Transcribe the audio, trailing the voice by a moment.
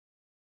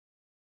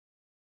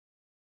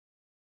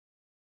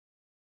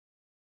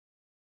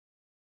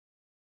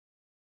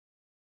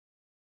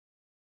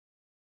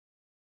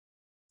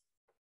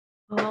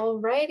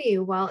Alrighty,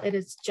 well, it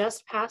is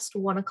just past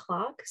 1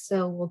 o'clock,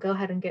 so we'll go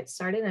ahead and get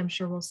started. I'm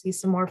sure we'll see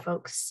some more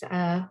folks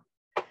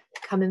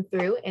coming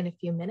through in a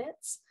few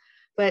minutes.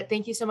 But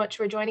thank you so much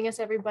for joining us,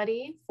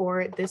 everybody,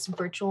 for this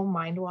virtual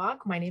Mind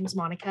Walk. My name is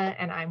Monica,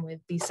 and I'm with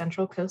the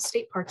Central Coast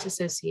State Parks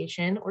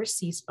Association, or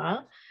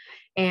CSPA.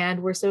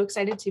 And we're so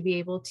excited to be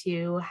able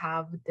to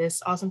have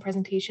this awesome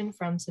presentation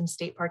from some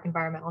state park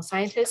environmental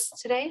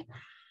scientists today.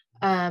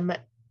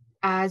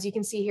 As you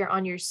can see here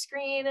on your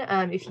screen,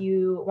 if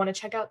you want to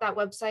check out that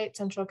website,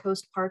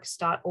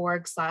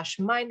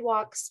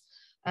 centralcoastparks.org/mindwalks,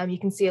 you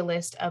can see a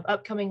list of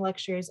upcoming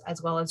lectures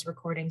as well as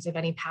recordings of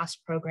any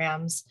past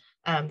programs.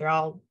 They're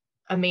all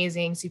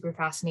amazing, super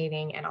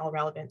fascinating, and all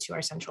relevant to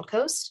our Central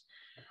Coast.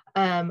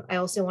 I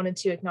also wanted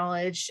to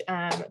acknowledge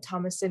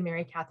Thomas and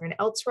Mary Kathryn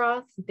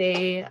Eltzroth.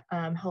 They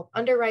help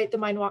underwrite the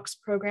MindWalks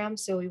program,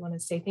 so we want to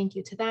say thank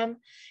you to them.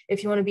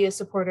 If you want to be a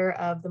supporter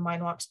of the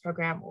MindWalks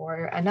program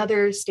or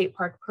another state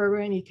park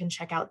program, you can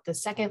check out the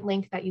second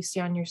link that you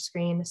see on your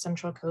screen,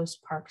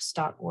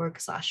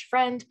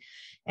 centralcoastparks.org/friend,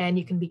 and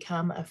you can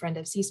become a friend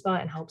of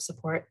CSPA and help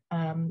support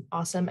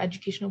awesome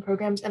educational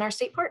programs in our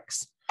state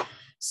parks.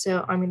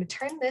 So I'm going to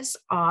turn this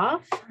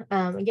off.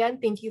 Again,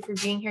 thank you for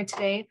being here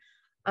today.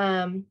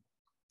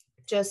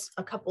 Just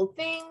a couple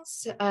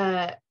things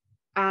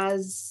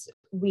as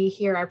we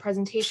hear our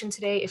presentation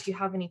today. If you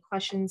have any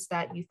questions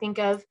that you think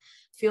of,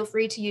 feel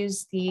free to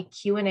use the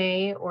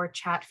Q&A or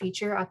chat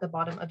feature at the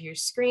bottom of your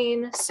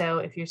screen. So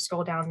if you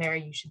scroll down there,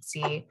 you should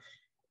see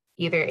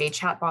either a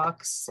chat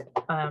box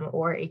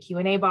or a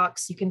Q&A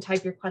box. You can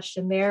type your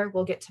question there.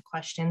 We'll get to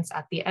questions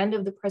at the end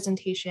of the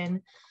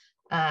presentation.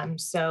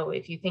 So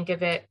if you think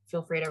of it,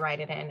 feel free to write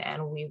it in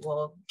and we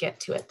will get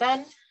to it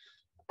then.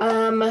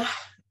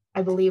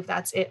 I believe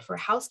that's it for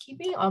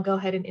housekeeping. I'll go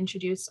ahead and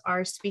introduce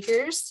our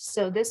speakers.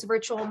 So this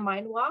virtual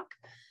Mind Walk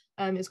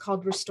is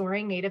called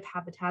Restoring Native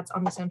Habitats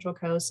on the Central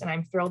Coast, and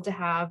I'm thrilled to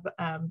have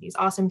these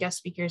awesome guest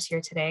speakers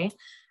here today.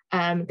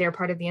 They're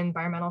part of the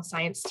environmental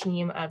science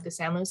team of the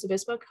San Luis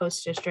Obispo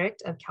Coast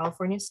District of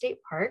California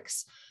State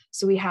Parks.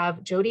 So we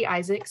have Jodi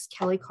Isaacs,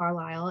 Kelli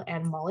Carlisle,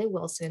 and Molly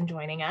Wilson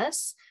joining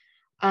us.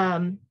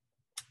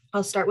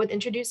 I'll start with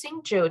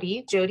introducing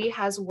Jodi. Jodi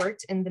has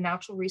worked in the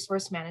natural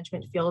resource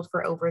management field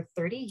for over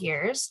 30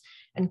 years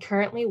and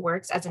currently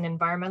works as an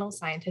environmental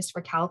scientist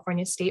for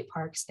California State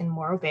Parks in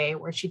Morro Bay,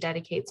 where she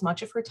dedicates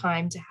much of her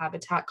time to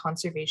habitat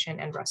conservation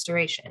and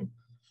restoration.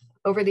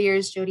 Over the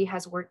years, Jodi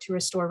has worked to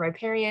restore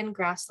riparian,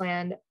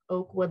 grassland,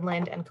 oak,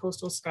 woodland, and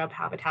coastal scrub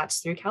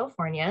habitats through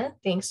California.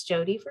 Thanks,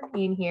 Jodi, for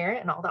being here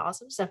and all the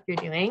awesome stuff you're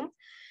doing.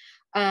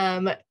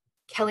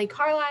 Kelli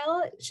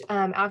Carlisle,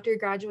 after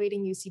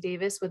graduating UC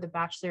Davis with a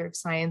Bachelor of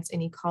Science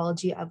in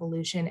Ecology,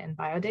 Evolution, and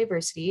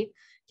Biodiversity,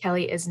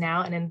 Kelli is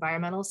now an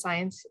environmental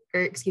services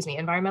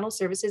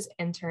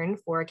intern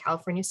for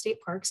California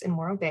State Parks in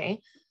Morro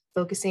Bay,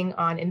 focusing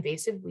on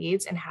invasive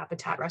weeds and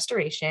habitat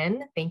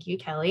restoration. Thank you,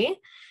 Kelli.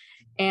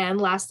 And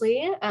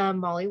lastly,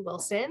 Molly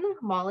Wilson.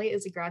 Molly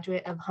is a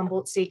graduate of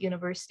Humboldt State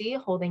University,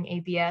 holding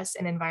a BS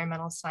in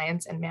Environmental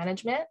Science and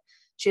Management.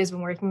 She has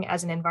been working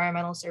as an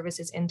environmental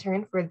services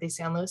intern for the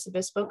San Luis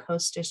Obispo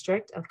Coast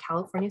District of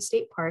California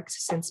State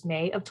Parks since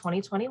May of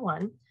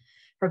 2021.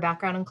 Her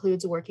background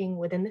includes working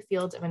within the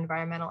fields of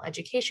environmental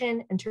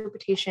education,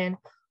 interpretation,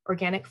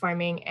 organic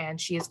farming, and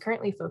she is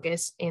currently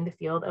focused in the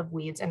field of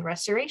weeds and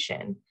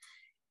restoration.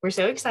 We're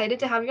so excited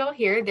to have you all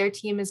here. Their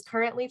team is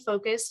currently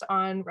focused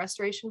on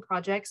restoration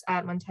projects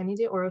at Montaña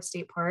de Oro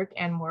State Park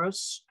and Morro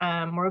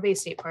Bay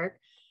State Park,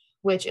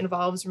 which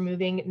involves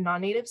removing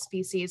non-native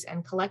species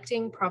and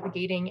collecting,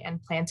 propagating,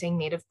 and planting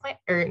native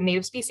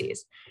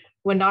species.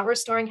 When not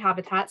restoring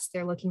habitats,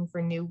 they're looking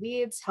for new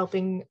weeds,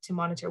 helping to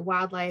monitor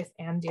wildlife,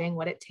 and doing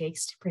what it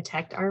takes to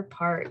protect our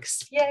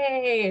parks.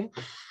 Yay!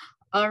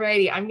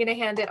 Alrighty, I'm gonna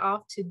hand it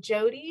off to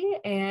Jodi,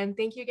 and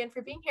thank you again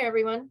for being here,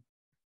 everyone.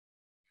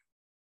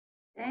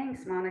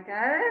 Thanks,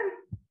 Monica.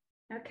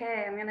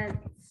 Okay, I'm gonna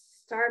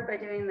start by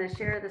doing the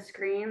share the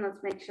screen.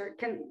 Let's make sure,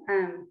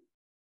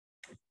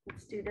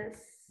 let's do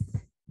this.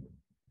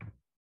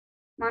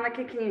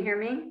 Monica, can you hear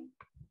me?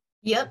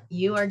 Yep,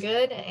 you are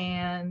good,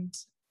 and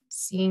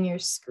seeing your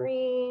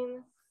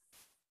screen.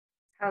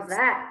 How's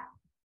that?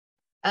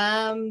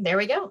 There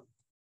we go.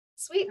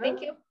 Sweet,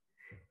 thank you.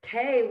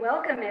 Okay,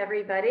 welcome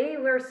everybody.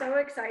 We're so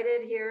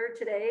excited here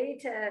today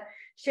to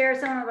share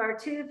some of our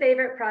two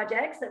favorite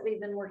projects that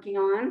we've been working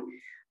on.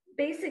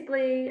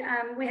 Basically,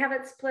 we have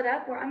it split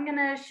up where I'm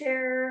gonna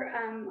share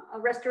a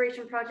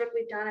restoration project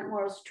we've done at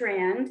Morro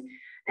Strand.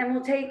 And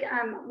we'll take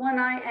one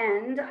I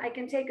end. I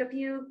can take a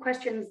few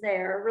questions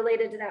there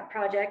related to that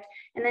project.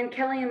 And then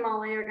Kelli and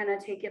Molly are going to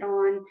take it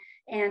on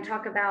and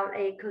talk about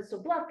a coastal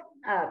bluff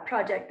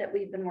project that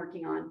we've been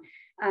working on.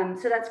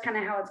 So that's kind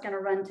of how it's going to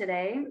run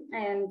today.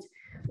 And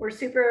we're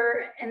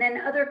and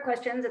then other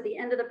questions at the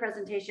end of the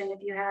presentation,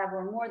 if you have,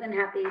 we're more than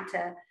happy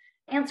to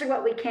answer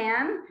what we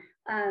can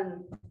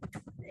and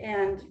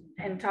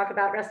talk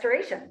about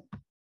restoration.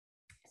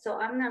 So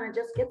I'm going to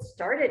just get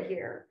started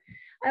here.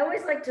 I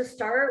always like to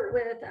start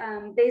with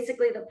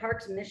basically the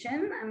park's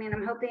mission. I mean,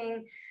 I'm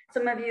hoping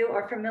some of you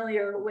are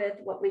familiar with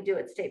what we do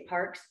at state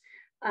parks.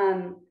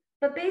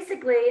 But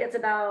basically, it's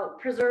about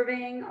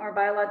preserving our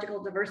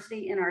biological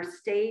diversity in our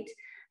state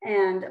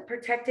and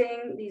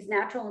protecting these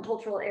natural and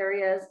cultural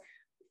areas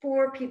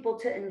for people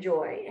to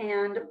enjoy,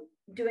 and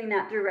doing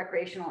that through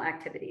recreational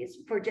activities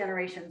for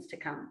generations to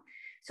come.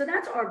 So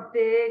that's our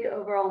big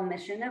overall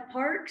mission at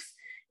parks.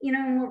 You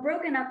know, and we're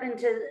broken up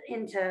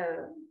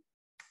into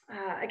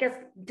I guess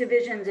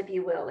divisions, if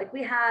you will. Like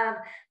we have,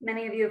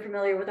 many of you are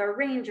familiar with our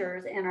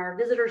rangers and our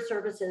visitor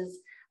services,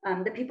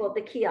 the people at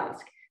the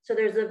kiosk. So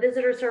there's the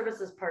visitor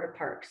services part of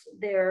parks.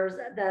 There's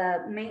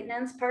the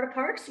maintenance part of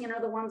parks, you know,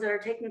 the ones that are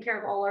taking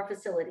care of all our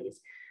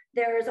facilities.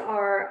 There's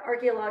our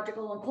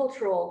archaeological and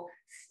cultural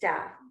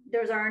staff.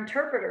 There's our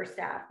interpreter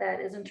staff that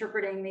is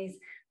interpreting these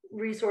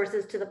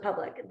resources to the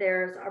public.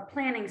 There's our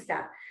planning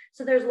staff.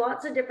 So there's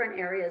lots of different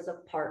areas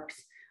of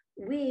parks.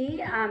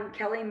 We,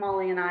 Kelli,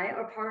 Molly, and I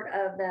are part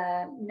of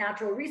the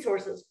natural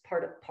resources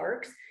part of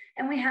parks,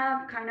 and we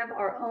have kind of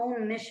our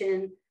own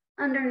mission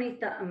underneath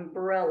the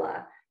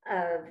umbrella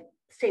of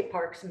State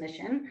Parks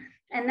mission,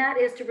 and that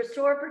is to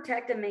restore,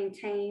 protect, and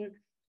maintain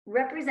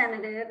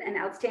representative and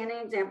outstanding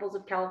examples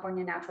of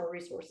California natural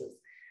resources.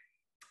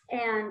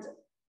 And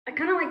I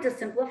kind of like to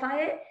simplify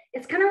it.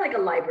 It's kind of like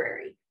a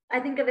library. I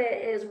think of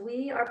it as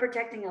we are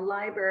protecting a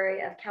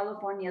library of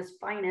California's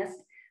finest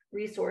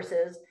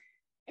resources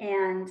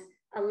and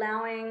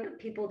allowing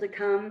people to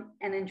come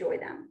and enjoy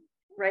them,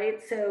 right?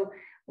 So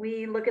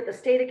we look at the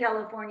state of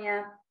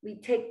California,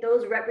 we take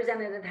those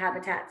representative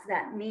habitats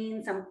that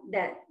mean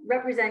that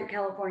represent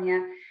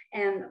California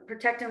and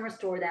protect and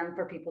restore them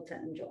for people to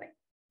enjoy.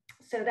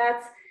 So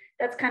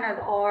that's kind of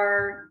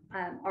our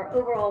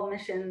overall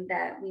mission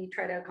that we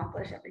try to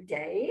accomplish every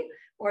day,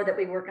 or that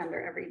we work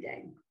under every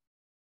day.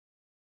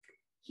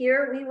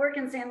 Here we work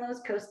in SLO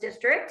Coast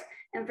District,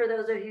 and for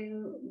those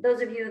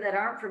of you that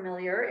aren't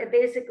familiar, it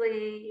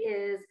basically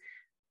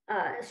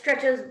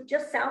stretches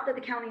just south of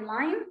the county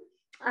line,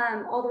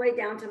 all the way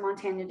down to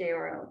Montaña de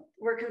Oro.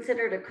 We're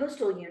considered a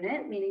coastal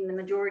unit, meaning the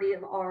majority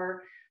of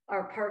our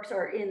parks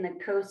are in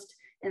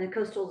the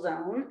coastal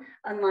zone,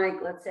 unlike,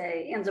 let's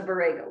say, Anza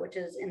Borrego, which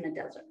is in the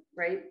desert,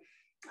 right?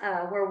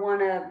 We're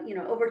one of,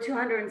 over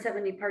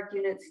 270 park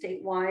units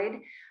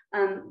statewide,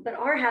 but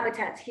our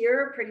habitats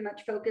here pretty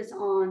much focus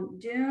on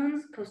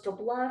dunes, coastal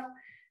bluff,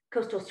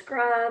 coastal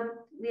scrub.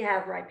 We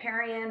have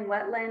riparian,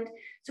 wetland.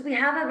 So we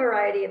have a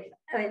variety of,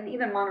 and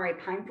even Monterey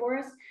pine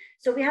forest.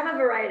 So we have a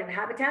variety of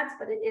habitats,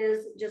 but it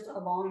is just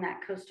along that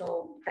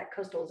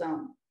coastal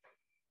zone.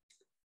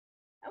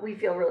 We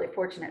feel really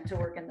fortunate to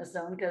work in this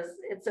zone because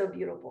it's so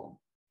beautiful.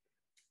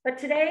 But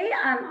today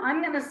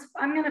I'm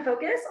gonna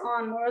focus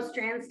on Morro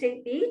Strand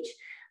State Beach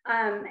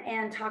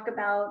and talk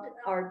about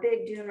our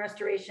big dune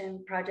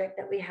restoration project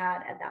that we had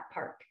at that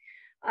park.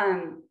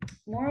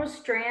 Morro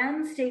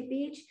Strand State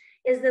Beach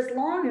is this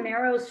long,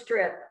 narrow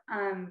strip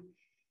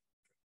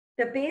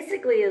that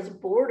basically is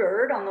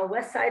bordered on the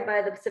west side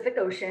by the Pacific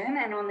Ocean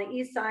and on the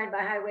east side by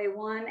Highway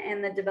 1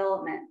 and the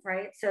development,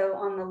 right? So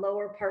on the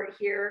lower part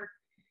here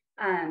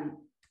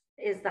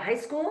is the high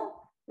school.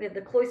 We have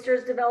the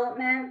Cloisters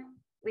development.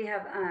 We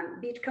have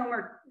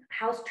Beachcomber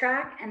House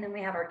Track, and then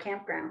we have our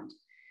campground.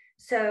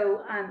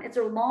 So it's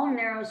a long,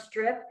 narrow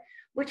strip,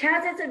 which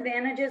has its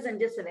advantages and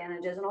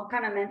disadvantages, and I'll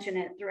kind of mention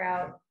it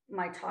throughout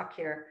my talk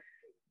here.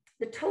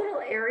 The total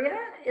area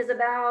is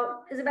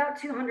about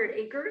 200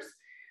 acres.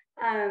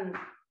 And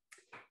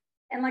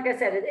like I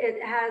said,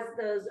 it has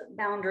those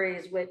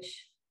boundaries,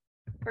 which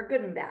are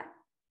good and bad.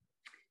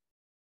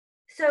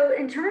 So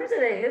in terms of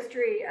the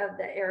history of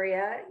the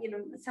area,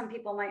 some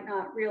people might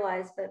not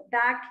realize, but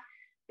back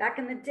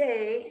in the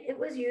day, it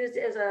was used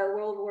as a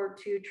World War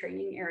II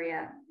training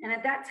area. And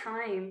at that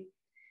time,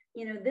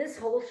 this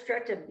whole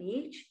stretch of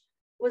beach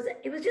was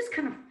just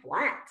kind of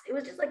flat. It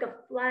was just like a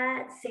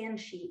flat sand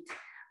sheet.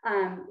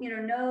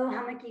 No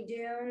hummocky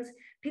dunes.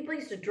 People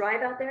used to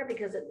drive out there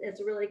because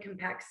it's really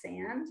compact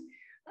sand.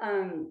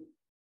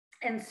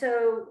 And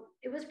so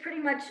it was pretty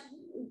much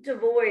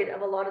devoid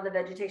of a lot of the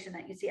vegetation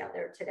that you see out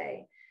there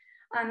today.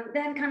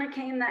 Then kind of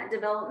came that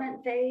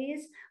development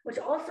phase, which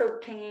also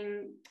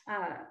came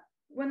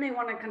when they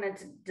want to kind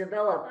of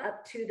develop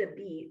up to the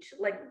beach,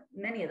 like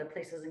many of the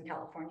places in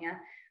California.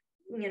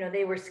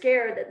 They were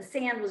scared that the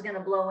sand was going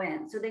to blow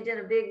in. So they did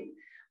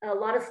a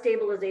lot of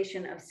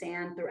stabilization of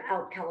sand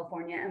throughout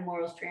California, and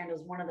Morro Strand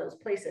is one of those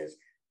places.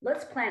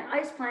 Let's plant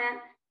ice plant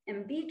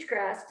and beach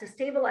grass to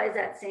stabilize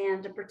that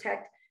sand to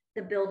protect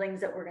the buildings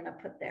that we're going to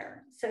put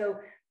there. So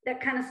that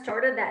kind of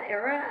started that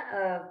era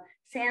of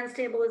sand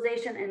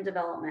stabilization and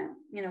development.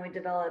 We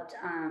developed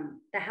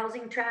the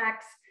housing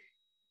tracts,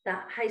 the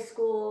high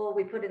school,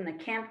 we put in the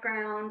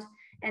campground,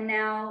 and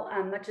now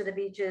much of the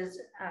beaches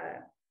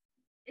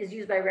is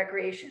used by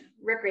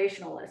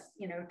recreationalists,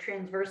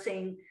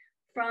 transversing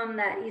from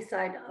that east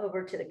side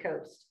over to the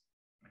coast.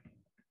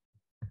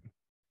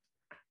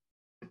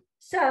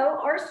 So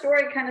our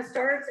story kind of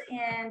starts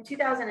in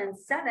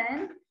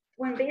 2007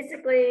 when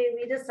basically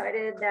we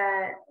decided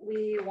that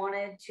we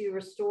wanted to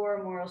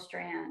restore Morro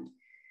Strand.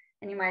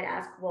 And you might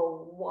ask,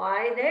 well,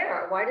 why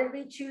there? Why did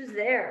we choose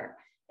there?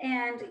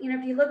 And, you know,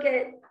 if you look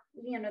at,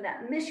 you know,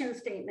 that mission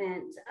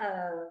statement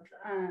of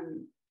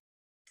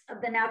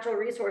the natural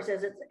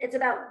resources, it's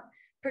about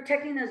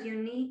protecting those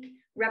unique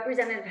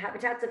representative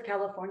habitats of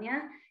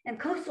California. And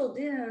coastal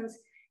dunes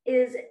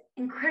is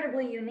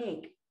incredibly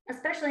unique,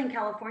 especially in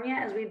California.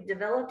 As we've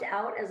developed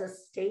out as a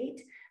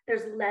state,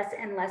 there's less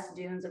and less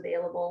dunes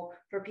available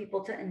for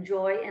people to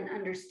enjoy and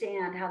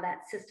understand how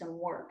that system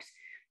works.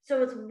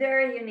 So it's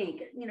very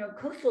unique. You know,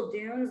 coastal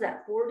dunes,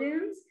 that four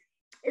dunes,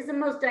 is the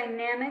most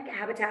dynamic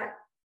habitat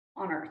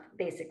on Earth,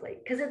 basically,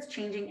 because it's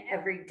changing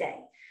every day.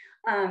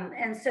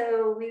 And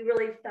so we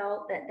really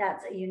felt that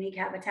that's a unique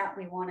habitat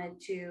we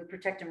wanted to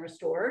protect and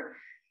restore.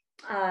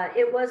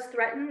 It was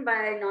threatened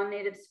by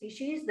non-native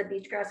species, the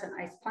beachgrass and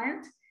ice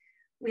plant.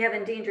 We have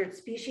endangered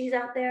species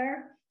out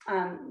there,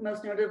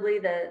 most notably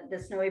the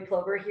snowy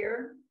plover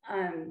here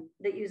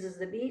that uses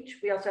the beach.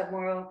 We also have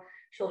Morro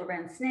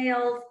shoulder-brand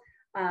snails.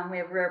 We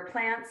have rare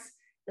plants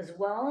as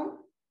well.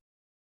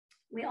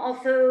 We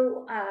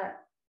also,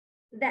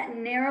 that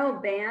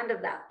narrow band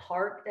of that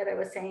park that I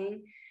was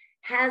saying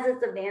has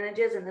its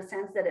advantages in the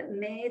sense that it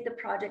made the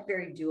project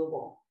very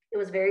doable. It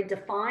was very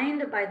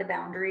defined by the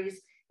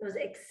boundaries. It was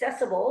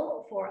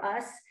accessible for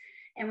us,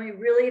 and we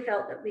really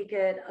felt that we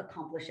could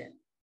accomplish it.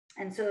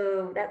 And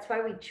so that's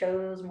why we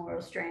chose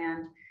Morro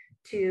Strand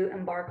to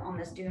embark on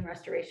this dune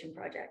restoration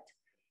project.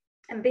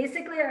 And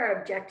basically our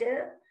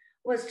objective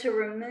was to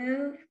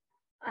remove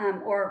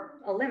or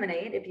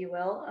eliminate, if you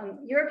will,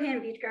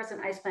 European beachgrass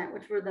and ice plant,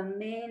 which were the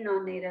main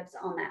non-natives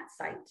on that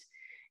site.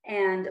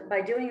 And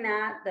by doing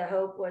that, the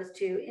hope was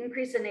to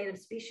increase the native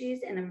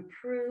species and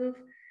improve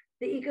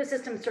the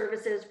ecosystem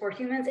services for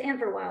humans and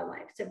for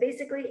wildlife. So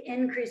basically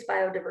increase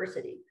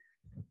biodiversity.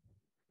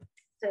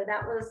 So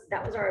that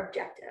was our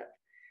objective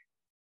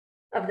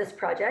of this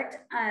project.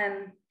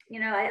 You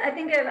know,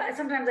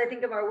 sometimes I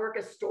think of our work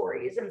as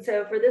stories. And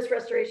so for this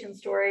restoration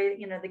story,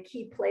 you know, the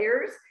key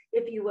players,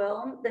 if you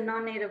will, the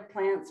non-native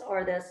plants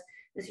are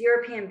this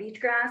European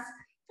beachgrass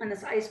and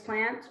this ice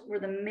plant were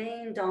the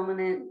main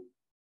dominant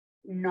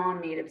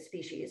non-native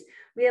species.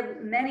 We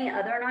have many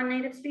other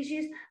non-native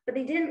species, but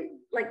they didn't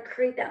like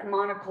create that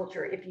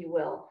monoculture, if you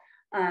will.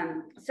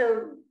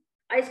 So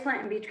ice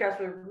plant and beachgrass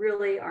were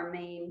really our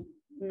main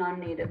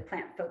non-native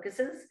plant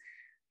focuses.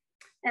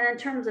 And in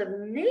terms of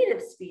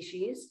native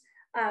species,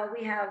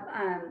 we have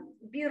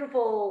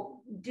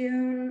beautiful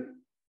dune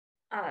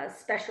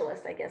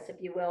specialists, I guess, if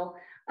you will,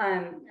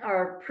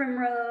 our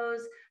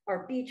primrose,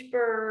 our beach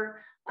burr,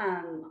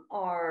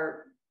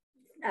 our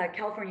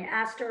California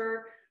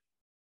aster,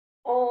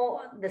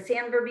 all the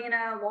sand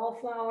verbena,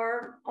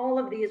 wallflower, all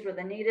of these were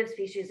the native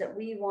species that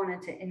we wanted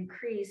to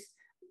increase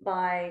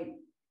by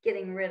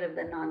getting rid of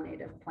the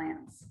non-native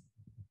plants.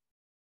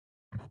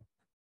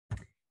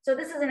 So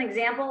this is an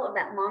example of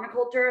that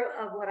monoculture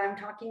of what I'm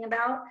talking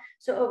about.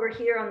 So over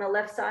here on the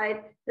left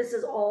side, this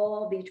is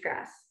all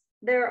beachgrass.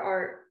 There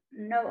are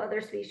no other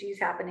species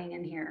happening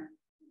in here.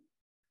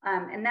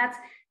 And that's,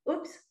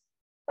 oops,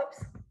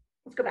 let's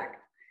go back.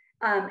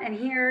 And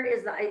here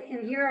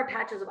are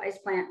patches of ice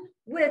plant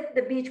with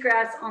the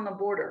beachgrass on the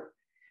border.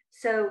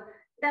 So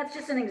that's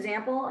just an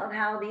example of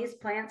how these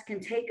plants can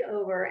take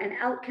over and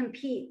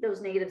outcompete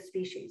those native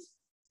species.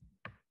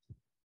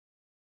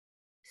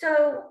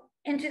 So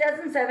in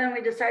 2007,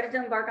 we decided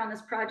to embark on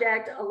this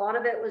project. A lot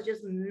of it was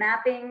just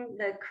mapping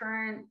the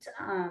current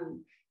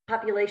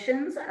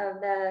populations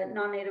of the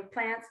non-native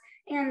plants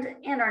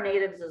and our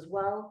natives as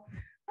well.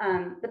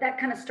 But that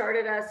kind of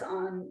started us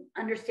on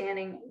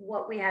understanding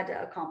what we had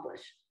to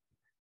accomplish.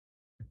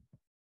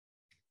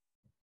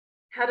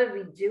 How did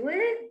we do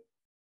it?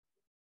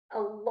 A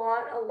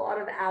lot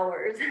of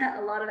hours,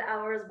 a lot of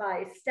hours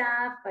by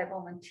staff, by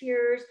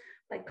volunteers,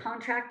 by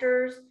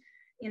contractors.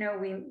 You know,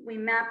 we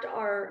mapped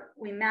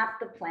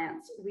the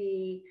plants.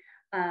 We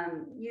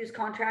used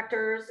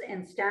contractors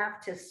and staff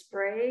to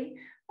spray.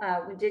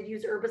 We did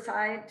use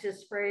herbicide to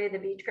spray the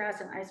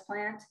beachgrass and ice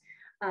plant.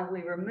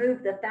 We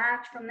removed the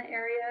thatch from the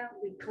area.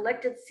 We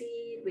collected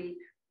seed. We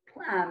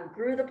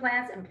grew the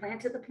plants and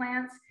planted the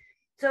plants.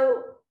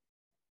 So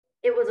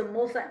it was a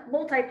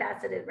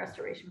multifaceted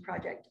restoration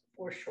project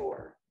for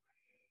sure.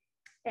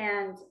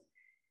 And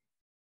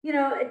you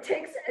know, it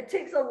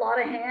takes a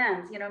lot of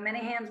hands. You know, many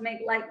hands make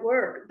light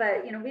work.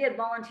 But you know, we had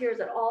volunteers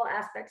at all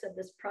aspects of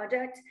this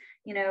project.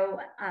 You know,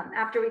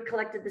 after we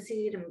collected the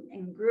seed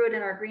and grew it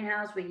in our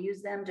greenhouse, we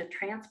used them to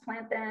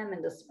transplant them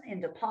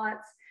into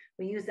pots.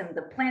 We used them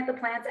to plant the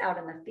plants out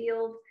in the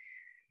field.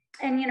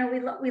 And you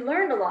know, we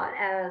learned a lot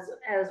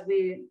as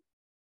we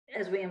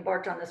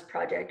embarked on this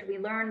project. We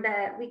learned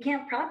that we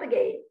can't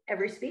propagate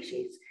every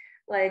species.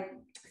 Like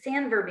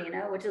sand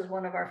verbena, which is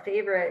one of our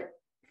favorite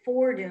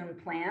 4-dune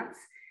plants,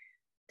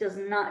 does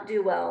not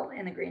do well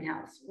in the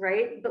greenhouse,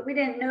 right? But we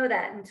didn't know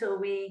that until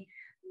we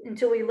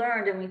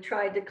learned and we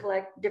tried to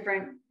collect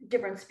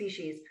different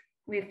species.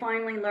 We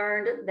finally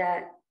learned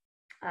that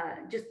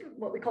just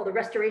what we call the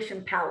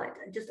restoration palette,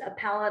 just a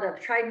palette of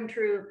tried and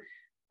true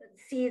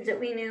seeds that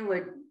we knew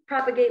would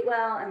propagate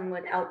well and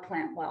would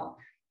outplant well,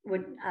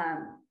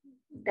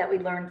 that we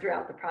learned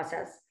throughout the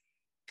process.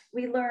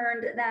 We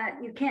learned that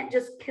you can't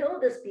just kill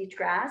this beach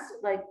grass,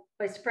 like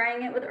by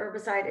spraying it with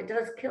herbicide, it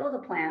does kill the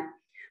plant.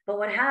 But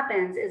what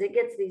happens is it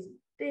gets these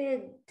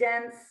big,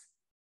 dense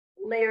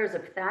layers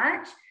of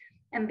thatch.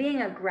 And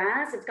being a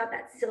grass, it's got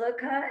that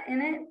silica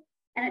in it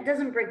and it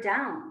doesn't break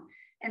down.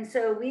 And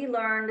so we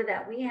learned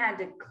that we had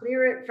to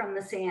clear it from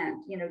the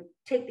sand,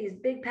 take these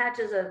big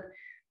patches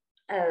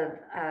of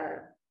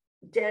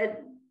dead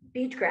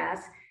beach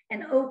grass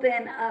and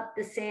open up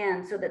the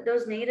sand so that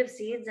those native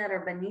seeds that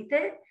are beneath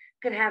it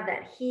could have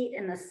that heat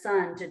in the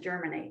sun to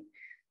germinate.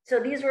 So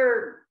these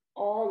were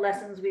all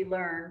lessons we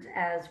learned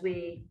as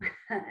we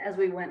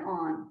went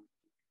on.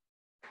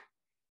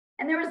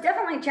 And there was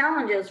definitely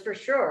challenges for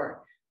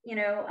sure.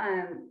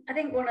 I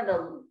think one of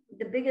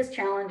the biggest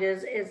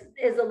challenges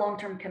is the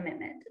long-term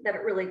commitment that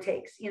it really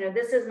takes.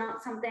 This is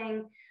not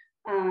something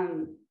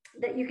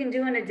that you can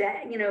do in a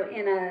day,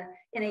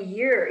 in a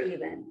year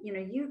even.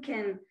 You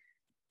can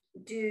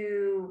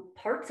do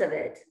parts of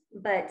it,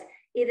 but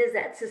it is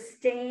that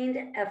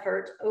sustained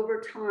effort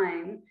over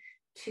time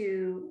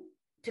to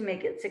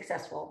make it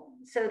successful.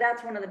 So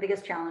that's one of the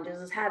biggest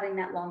challenges, is having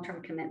that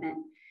long-term commitment.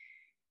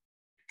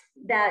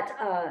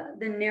 That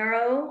the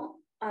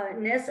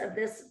narrowness of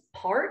this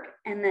park,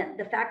 and that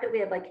the fact that we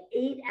have like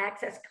 8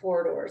 access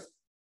corridors,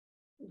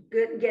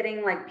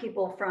 getting like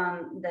people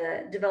from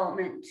the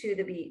development to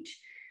the beach.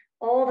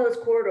 All those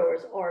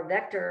corridors are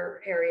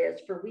vector areas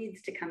for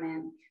weeds to come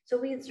in. So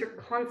weeds are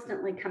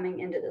constantly coming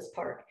into this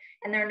park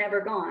and they're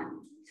never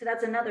gone. So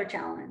that's another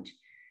challenge.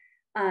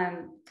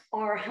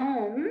 Our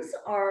homes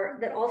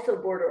that also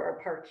border our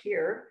park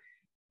here,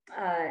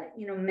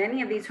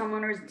 many of these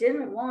homeowners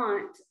didn't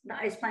want the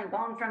ice plant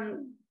gone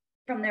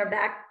from their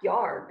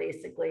backyard,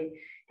 basically.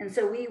 And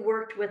so we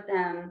worked with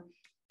them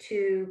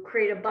to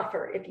create a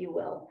buffer, if you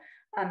will,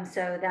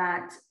 so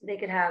that they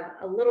could have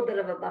a little bit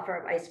of a buffer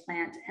of ice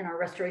plant, and our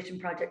restoration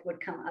project would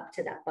come up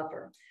to that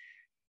buffer.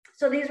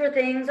 So these were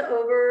things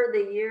over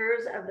the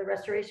years of the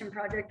restoration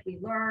project we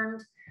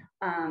learned,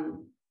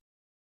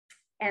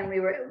 and we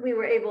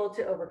were able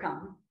to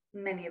overcome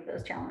many of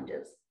those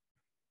challenges.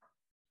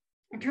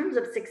 In terms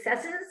of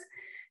successes,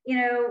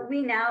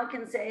 we now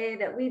can say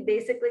that we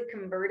basically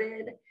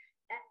converted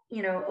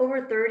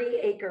over 30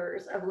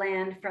 acres of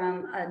land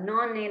from a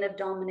non-native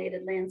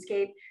dominated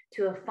landscape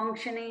to a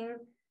functioning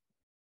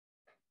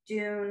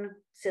dune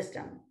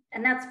system.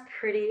 And that's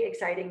pretty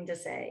exciting to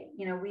say.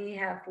 We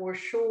have for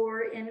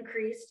sure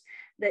increased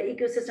the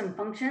ecosystem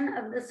function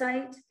of the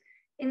site,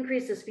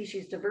 increased the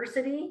species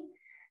diversity,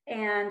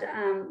 and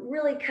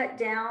really cut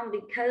down,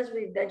 because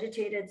we've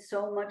vegetated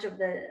so much of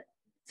the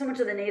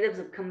natives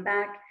have come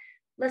back,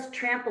 less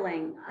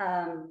trampling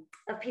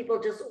of people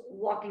just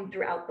walking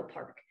throughout the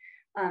park.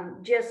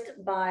 Just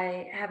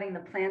by having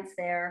the plants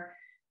there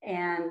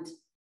and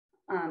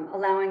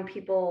allowing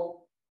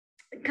people,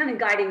 kind of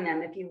guiding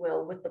them, if you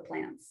will, with the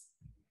plants.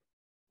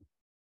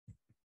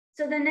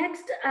 So the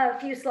next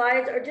few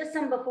slides are just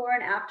some before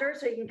and after,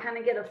 so you can kind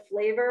of get a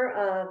flavor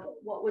of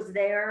what was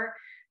there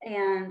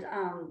and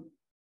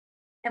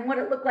what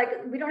it looked like.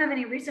 We don't have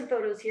any recent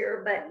photos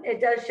here, but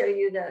it does show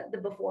you the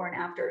before and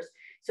afters.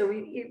 So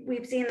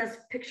we've seen this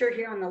picture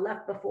here on the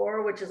left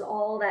before, which is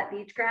all that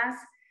beach grass.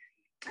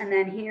 And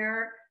then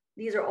here,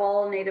 these are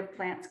all native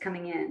plants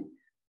coming in.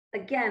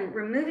 Again,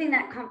 removing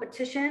that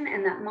competition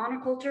and that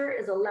monoculture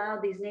has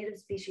allowed these native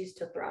species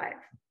to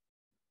thrive.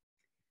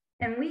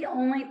 And we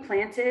only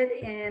planted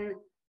in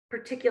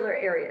particular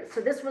areas. So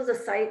this was a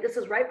site, this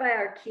is right by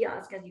our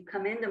kiosk as you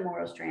come into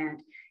Morro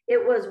Strand.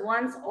 It was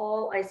once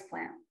all ice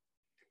plant.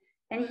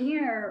 And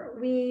here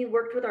we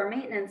worked with our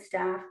maintenance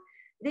staff.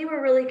 They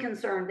were really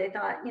concerned. They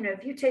thought,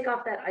 if you take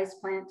off that ice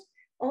plant,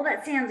 all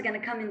that sand's going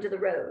to come into the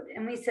road.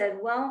 And we said,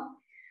 well,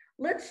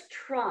 let's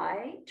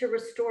try to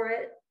restore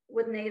it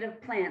with native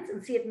plants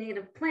and see if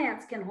native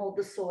plants can hold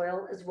the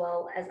soil as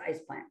well as ice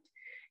plant.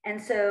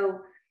 And so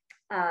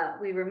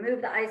we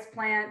removed the ice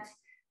plant,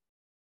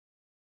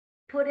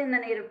 put in the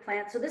native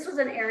plant. So this was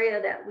an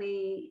area that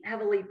we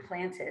heavily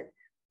planted.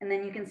 And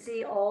then you can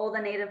see all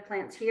the native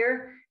plants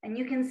here. And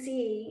you can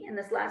see in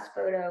this last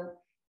photo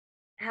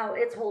how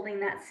it's holding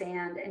that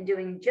sand and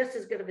doing just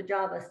as good of a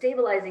job of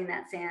stabilizing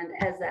that sand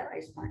as that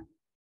ice plant.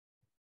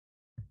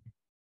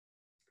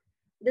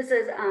 This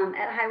is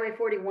at Highway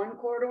 41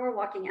 corridor,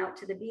 walking out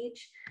to the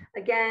beach.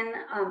 Again,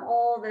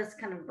 all this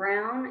kind of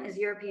brown is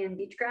European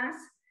beach grass.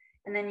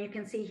 And then you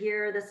can see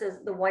here,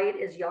 the white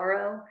is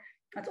yarrow.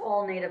 That's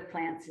all native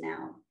plants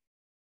now.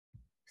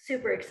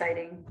 Super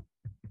exciting.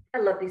 I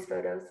love these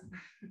photos.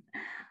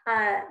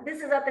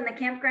 This is up in the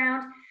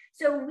campground.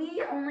 So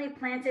we only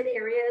planted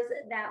areas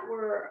that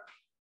were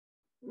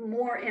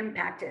more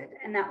impacted,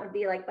 and that would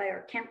be like by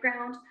our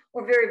campground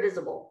or very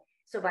visible.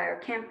 So by our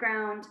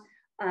campground,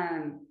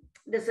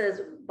 this is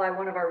by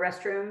one of our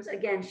restrooms,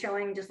 again,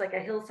 showing just like a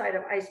hillside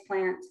of ice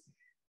plant,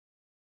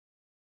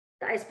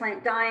 the ice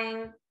plant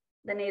dying,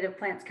 the native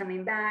plants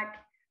coming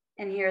back,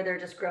 And here they're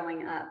just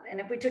growing up.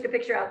 And if we took a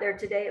picture out there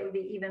today, it would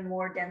be even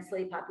more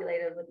densely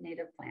populated with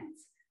native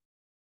plants.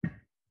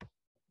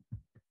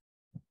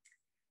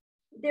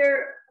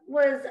 There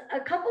was a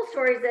couple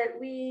stories that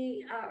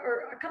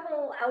or a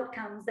couple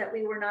outcomes that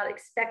we were not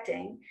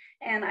expecting.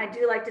 And I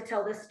do like to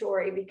tell this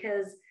story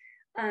because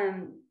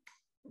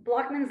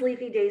Blockman's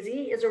leafy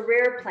daisy is a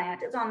rare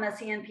plant. It's on the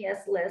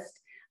CNPS list.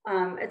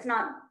 It's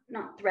not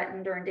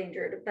threatened or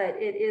endangered, but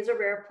it is a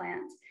rare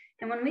plant.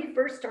 And when we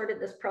first started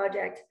this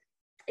project,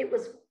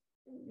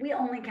 we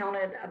only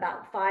counted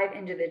about 5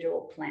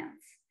 individual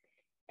plants.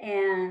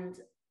 And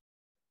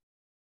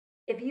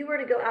if you were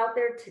to go out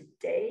there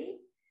today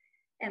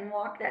and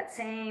walk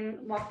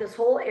this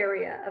whole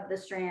area of the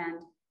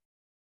Strand,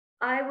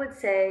 I would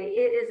say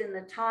it is in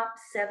the top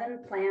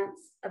 7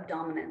 plants of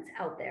dominance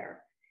out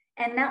there.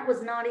 And that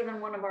was not even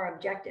one of our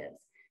objectives.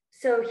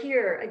 So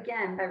here,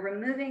 again, by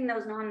removing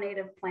those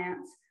non-native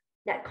plants,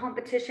 that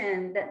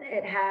competition that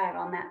it had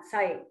on that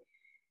site,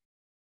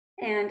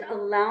 and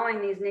allowing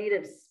these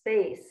native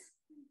space,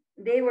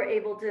 they were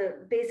able to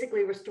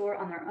basically restore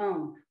on their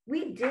own.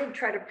 We did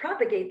try to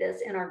propagate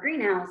this in our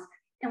greenhouse,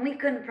 and we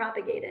couldn't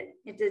propagate it.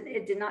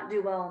 It did not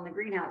do well in the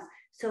greenhouse.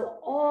 So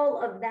all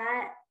of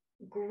that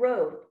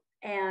growth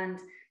and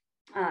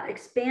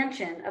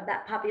expansion of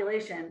that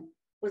population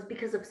was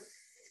because of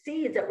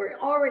seeds that were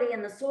already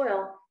in the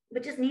soil,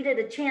 but just needed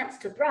a chance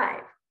to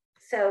thrive.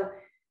 So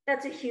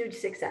that's a huge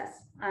success,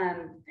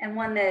 and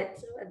one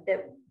that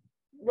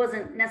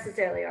wasn't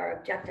necessarily our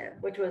objective,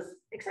 which was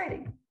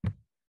exciting.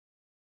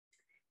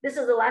 This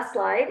is the last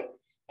slide.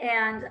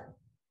 And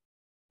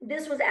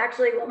this was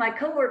actually what my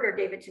coworker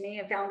gave it to me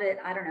and found it,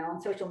 I don't know,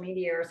 on social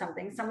media or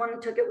something.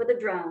 Someone took it with a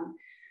drone,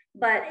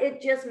 but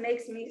it just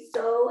makes me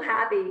so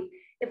happy.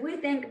 If we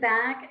think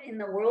back in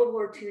the World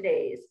War II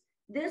days,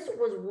 this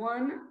was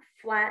one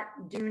flat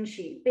dune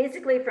sheet,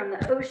 basically from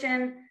the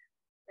ocean,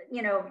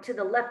 to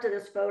the left of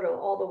this photo,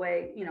 all the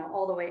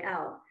way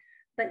out.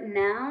 But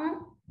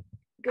now,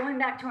 going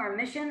back to our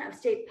mission of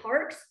state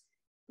parks,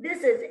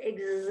 this is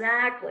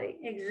exactly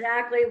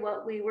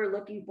what we were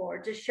looking for,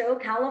 to show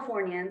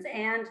Californians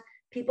and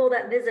people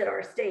that visit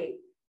our state.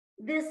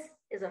 This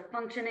is a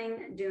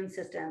functioning dune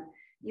system.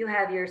 You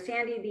have your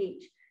sandy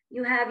beach.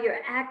 You have your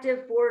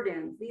active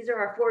foredunes. These are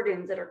our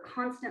foredunes that are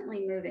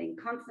constantly moving,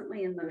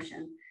 constantly in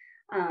motion.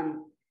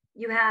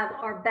 You have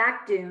our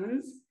back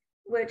dunes,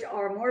 which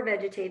are more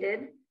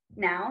vegetated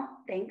now,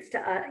 thanks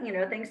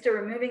to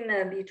removing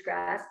the beach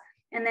grass.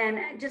 And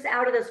then just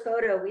out of this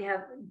photo, we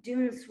have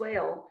dune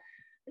swale,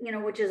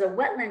 which is a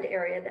wetland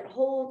area that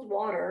holds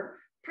water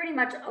pretty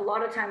much a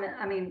lot of time.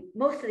 I mean,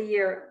 most of the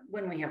year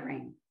when we have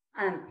rain.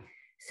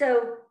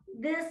 So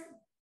this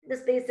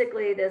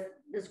basically,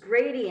 this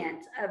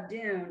gradient of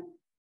dune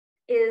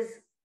is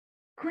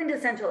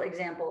quintessential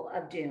example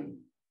of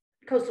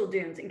coastal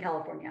dunes in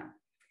California.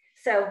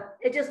 So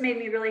it just made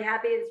me really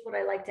happy. It's what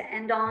I like to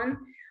end on.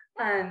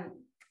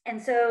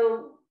 And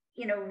so,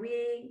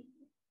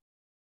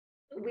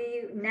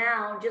 we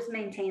now just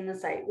maintain the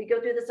site. We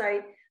go through the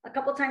site a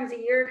couple times a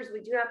year because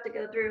we do have to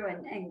go through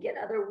and get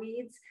other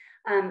weeds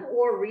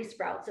or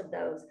resprouts of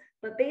those.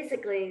 But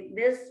basically,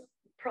 this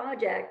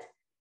project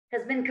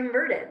has been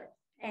converted,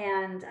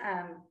 and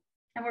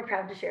we're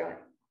proud to share it.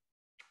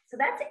 So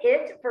that's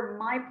it for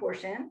my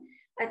portion.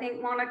 I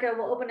think Monica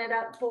will open it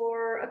up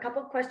for a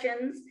couple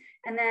questions,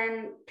 and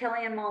then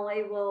Kelli and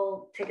Molly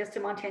will take us to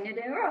Montaña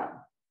de Oro.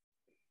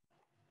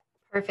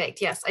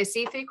 Perfect. Yes, I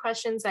see 3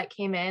 questions that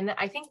came in.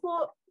 I think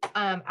we'll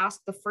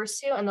ask the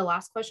first 2, and the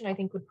last question I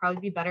think would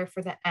probably be better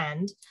for the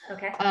end.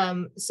 Okay.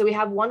 So we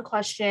have one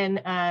question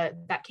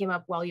that came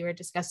up while you were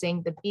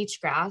discussing the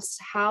beach grass.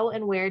 How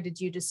and where did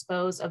you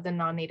dispose of the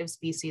non-native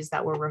species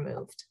that were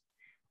removed?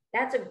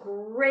 That's a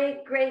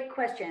great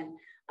question.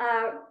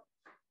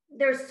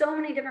 There's so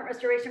many different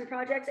restoration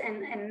projects,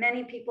 and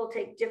many people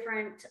take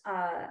different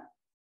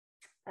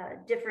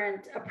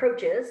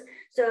approaches.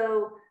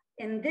 So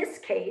in this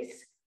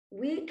case,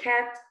 we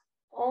kept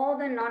all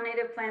the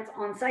non-native plants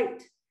on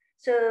site.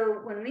 So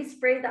when we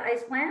sprayed the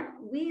ice plant,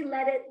 we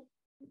let it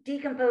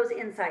decompose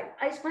inside.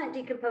 Ice plant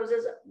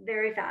decomposes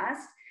very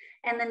fast,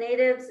 and the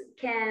natives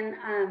can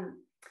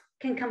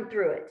come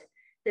through it.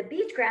 The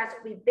beach grass,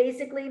 we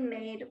basically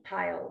made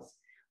piles.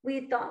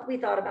 We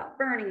thought about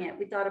burning it.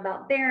 We thought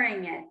about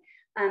burying it,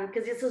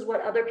 because this is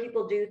what other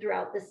people do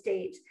throughout the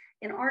state.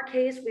 In our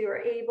case, we were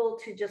able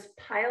to just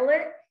pile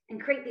it and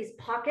create these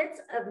pockets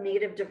of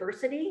native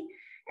diversity.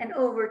 And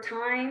over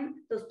time,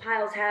 those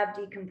piles have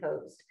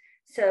decomposed.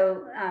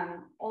 So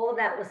all of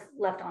that was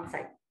left on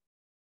site.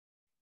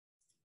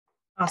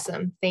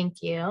 Awesome,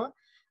 thank you.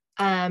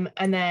 And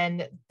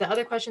then the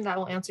other questions I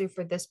will answer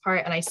for this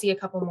part, and I see a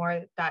couple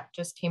more that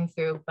just came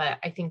through, but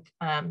I think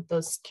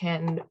those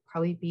can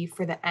probably be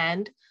for the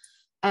end.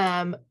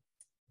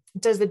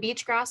 Does the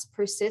beach grass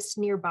persist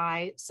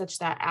nearby such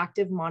that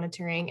active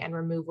monitoring and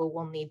removal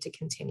will need to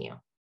continue?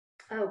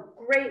 Oh,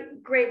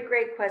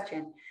 great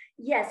question.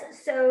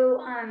 Yes, so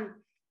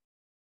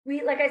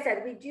like I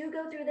said, we do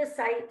go through the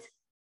site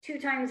 2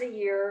 times a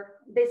year,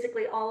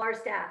 basically all our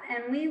staff,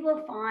 and we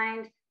will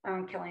find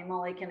Kelli and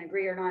Molly can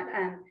agree or not,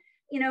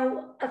 you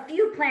know, a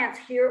few plants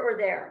here or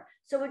there.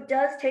 So it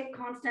does take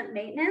constant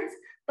maintenance,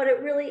 but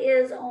it really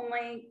is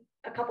only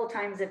a couple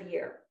times a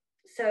year.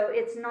 So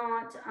it's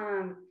not,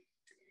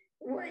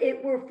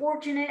 we're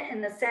fortunate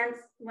in the sense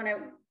when I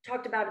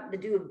talked about the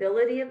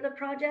doability of the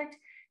project,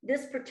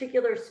 this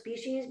particular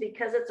species,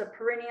 because it's a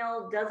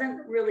perennial,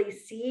 doesn't really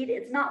seed.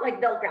 It's not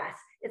like belt grass.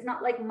 It's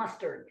not like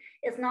mustard.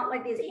 It's not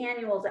like these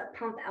annuals that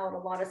pump out a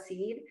lot of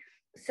seed.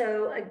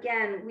 So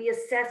again, we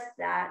assessed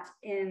that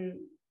in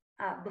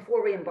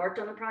before we embarked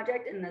on the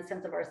project in the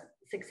sense of our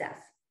success.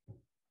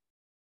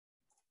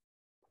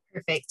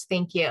 Perfect.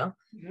 Thank you.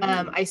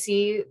 I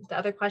see the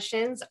other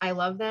questions. I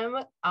love them.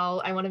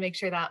 I want to make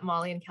sure that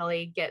Molly and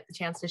Kelli get the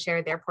chance to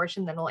share their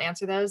portion, then we'll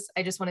answer those.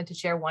 I just wanted to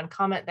share one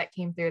comment that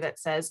came through that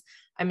says,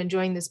 I'm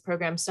enjoying this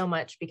program so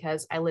much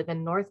because I live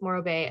in North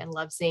Morro Bay and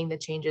love seeing the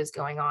changes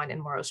going on in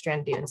Morro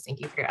Strand dunes.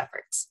 Thank you for your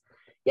efforts.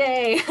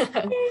 Yay.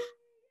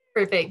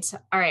 Perfect.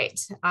 All right.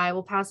 I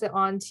will pass it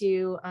on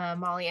to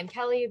Molly and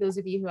Kelli. Those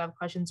of you who have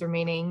questions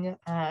remaining,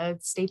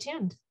 stay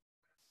tuned.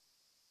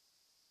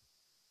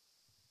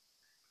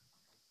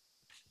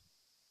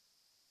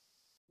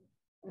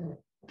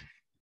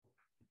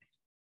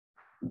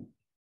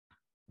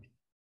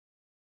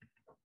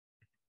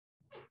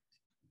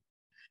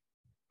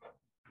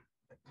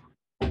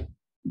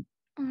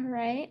 All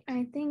right,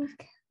 I think,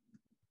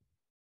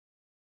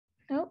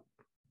 oh,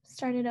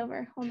 start it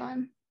over, hold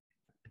on.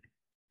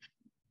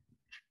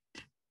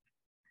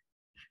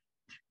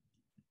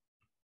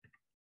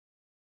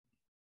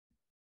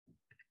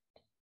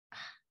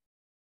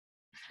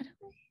 How do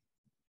I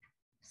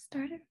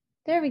start it?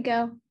 There we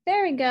go,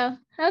 there we go.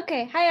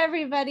 Okay, hi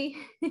everybody.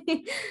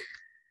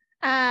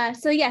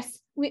 So yes,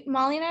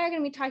 Molly and I are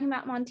gonna be talking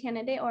about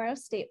Montaña de Oro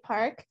State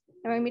Park.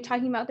 And we're going to be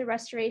talking about the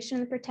restoration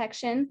and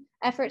protection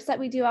efforts that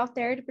we do out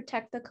there to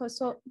protect the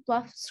coastal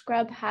bluff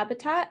scrub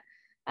habitat.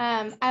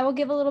 I will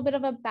give a little bit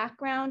of a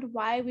background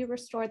why we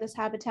restore this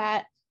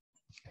habitat,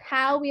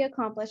 how we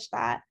accomplish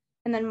that,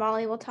 and then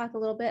Molly will talk a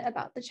little bit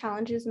about the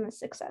challenges and the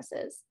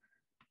successes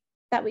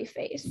that we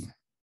face.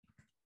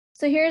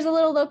 So here's a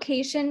little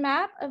location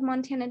map of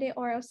Montaña de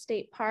Oro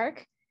State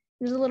Park.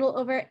 There's a little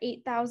over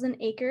 8,000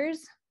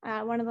 acres,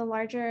 one of the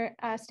larger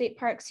state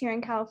parks here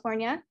in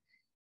California.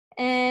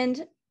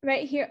 And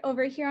right here,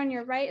 over here on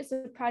your right is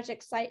the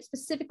project site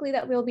specifically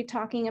that we'll be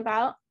talking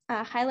about.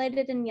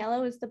 Highlighted in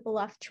yellow is the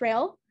Bluff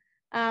Trail,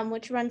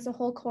 which runs the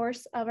whole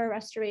course of our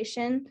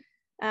restoration.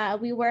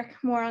 We work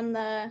more on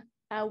the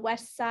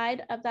west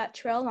side of that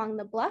trail along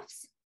the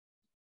bluffs.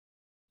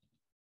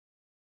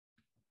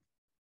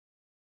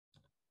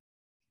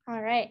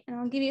 All right, and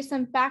I'll give you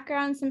some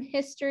background, some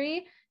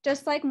history.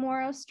 Just like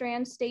Morro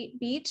Strand State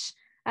Beach,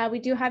 we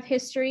do have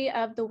history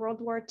of the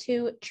World War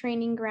II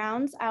training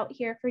grounds out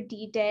here for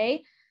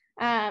D-Day.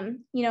 You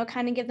know,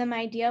 kind of give them an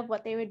idea of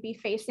what they would be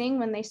facing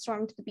when they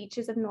stormed the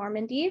beaches of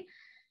Normandy.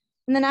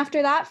 And then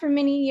after that, for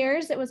many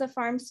years, it was a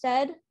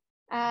farmstead.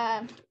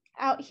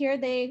 Out here,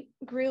 they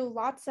grew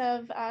lots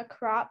of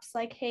crops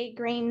like hay,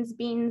 grains,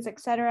 beans,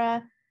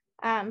 etc.,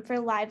 for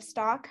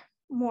livestock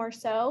more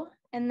so.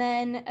 And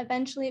then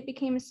eventually it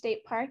became a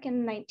state park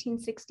in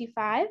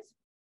 1965.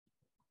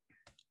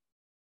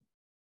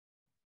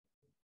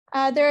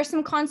 There are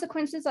some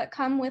consequences that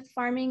come with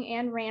farming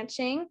and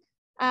ranching.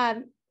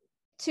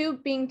 Two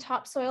being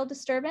topsoil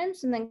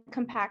disturbance and then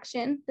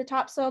compaction. The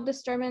topsoil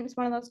disturbance,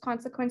 one of those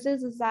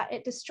consequences is that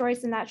it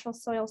destroys the natural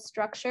soil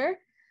structure.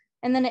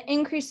 And then it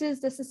increases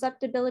the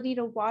susceptibility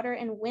to water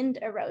and wind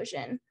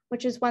erosion,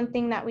 which is one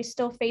thing that we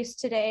still face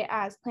today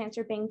as plants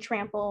are being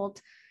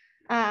trampled.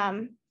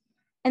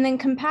 And then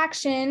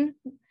compaction.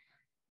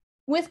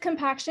 With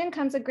compaction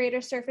comes a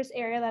greater surface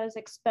area that is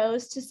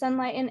exposed to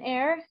sunlight and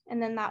air,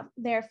 and then that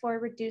therefore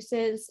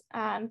reduces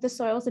the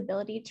soil's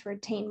ability to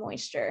retain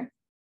moisture.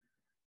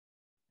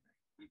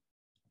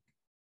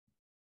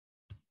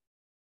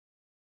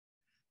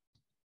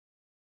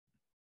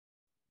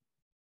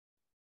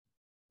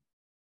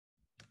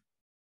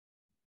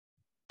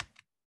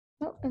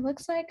 Oh, it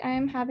looks like I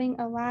am having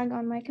a lag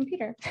on my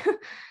computer.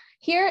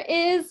 Here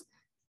is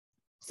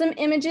some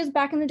images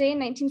back in the day in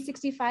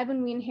 1965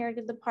 when we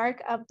inherited the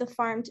park of the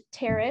farmed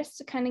terrace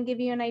to kind of give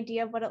you an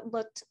idea of what it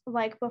looked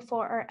like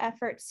before our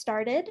efforts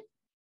started.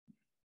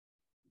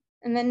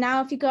 And then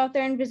now if you go out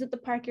there and visit the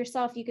park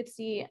yourself, you could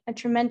see a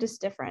tremendous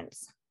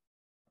difference.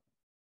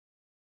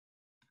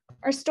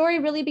 Our story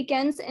really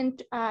begins in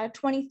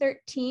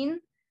 2013.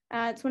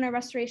 It's when our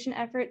restoration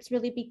efforts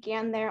really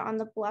began there on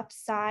the bluff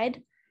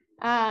side.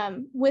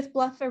 With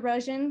bluff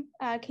erosion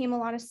came a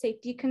lot of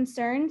safety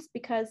concerns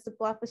because the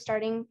bluff was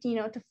starting,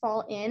 to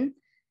fall in.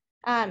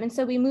 And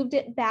so we moved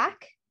it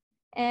back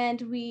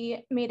and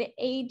we made it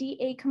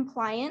ADA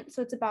compliant.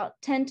 So it's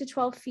about 10 to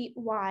 12 feet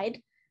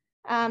wide.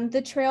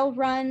 The trail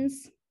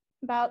runs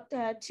about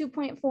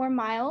 2.4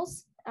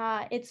 miles.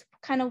 It's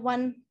kind of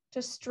one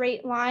just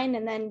straight line,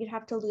 and then you'd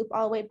have to loop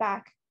all the way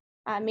back,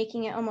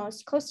 making it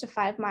almost close to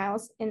 5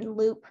 miles in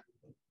loop.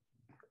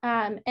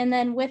 And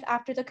then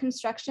after the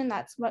construction,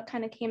 that's what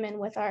kind of came in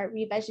with our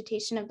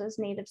revegetation of those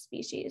native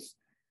species.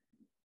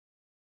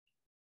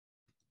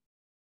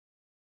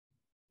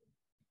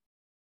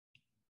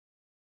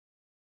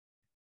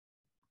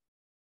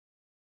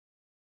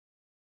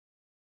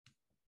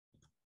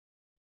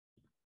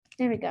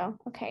 there we go.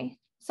 Okay.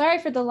 Sorry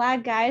for the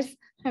lag, guys.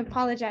 I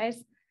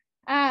apologize.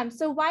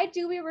 So why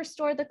do we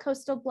restore the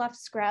Coastal Bluff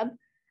Scrub?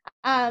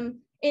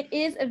 It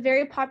is a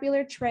very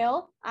popular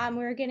trail.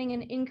 We're getting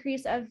an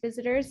increase of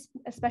visitors,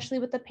 especially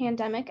with the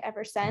pandemic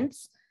ever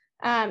since.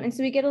 And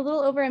so we get a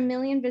little over 1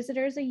 million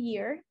visitors a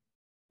year.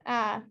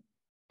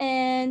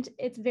 And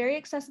it's very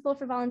accessible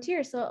for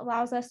volunteers. So it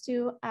allows us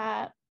to,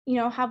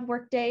 have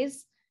work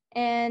days,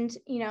 and,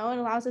 it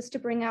allows us to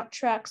bring out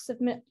trucks of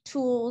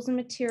tools and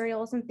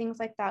materials and things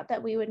like that,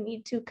 that we would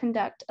need to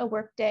conduct a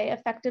work day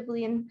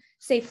effectively and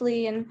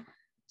safely and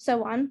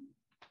so on.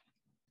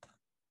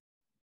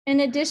 In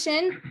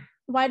addition,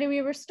 why do we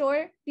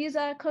restore these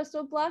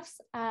coastal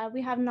bluffs?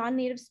 We have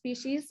non-native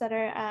species that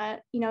are,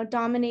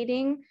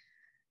 dominating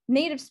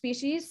native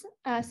species,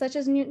 such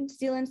as New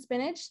Zealand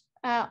spinach.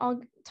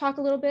 I'll talk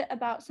a little bit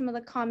about some of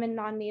the common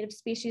non-native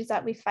species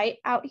that we fight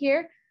out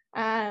here,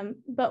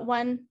 but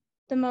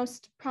the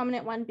most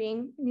prominent one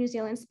being New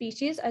Zealand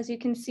species. As you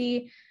can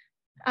see,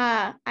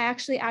 I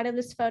actually added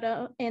this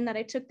photo in that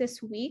I took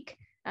this week,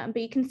 but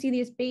you can see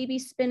these baby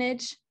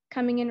spinach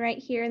coming in right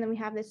here, and then we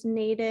have this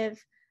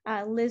native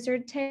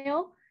lizard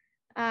tail,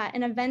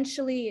 and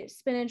eventually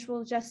spinach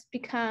will just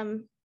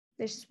become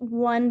this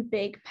one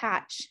big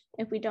patch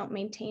if we don't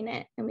maintain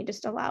it and we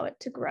just allow it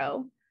to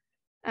grow.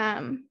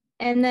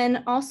 And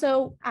then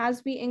also,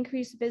 as we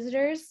increase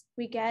visitors,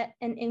 we get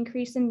an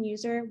increase in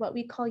what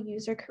we call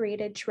user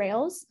created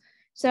trails.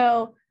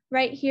 So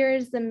right here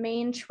is the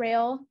main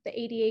trail, the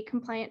ADA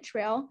compliant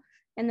trail.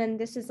 And then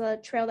this is a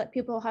trail that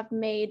people have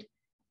made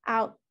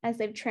out as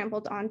they've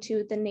trampled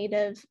onto the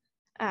native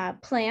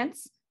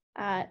plants.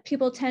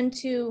 People tend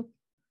to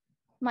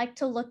like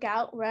to look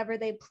out wherever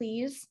they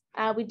please.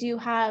 We do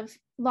have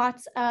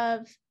lots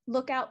of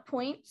lookout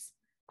points.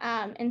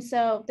 And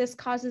so this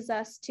causes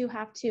us to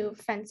have to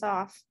fence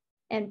off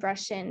and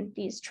brush in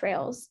these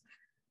trails.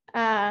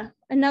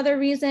 Another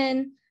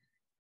reason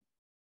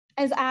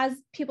is, as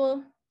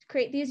people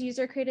create these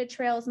user created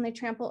trails and they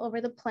trample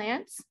over the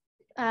plants,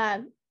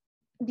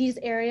 these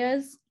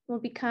areas will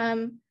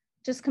become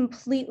just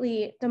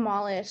completely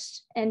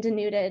demolished and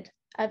denuded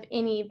of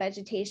any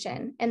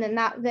vegetation. And then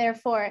that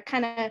therefore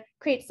kind of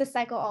creates the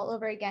cycle all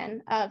over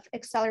again of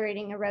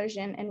accelerating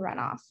erosion and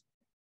runoff.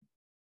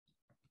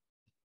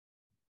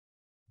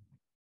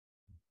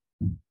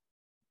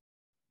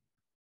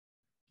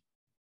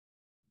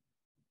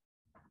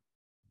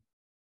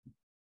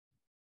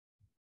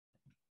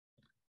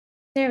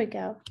 There we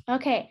go.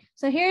 Okay,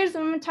 so I'm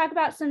going to talk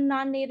about some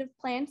non-native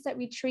plants that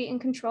we treat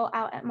and control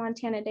out at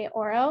Montaña de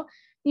Oro.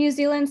 New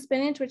Zealand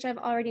spinach, which I've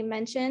already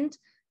mentioned.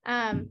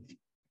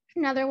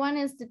 Another one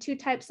is the 2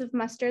 types of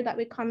mustard that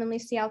we commonly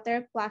see out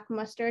there, black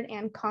mustard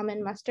and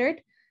common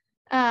mustard.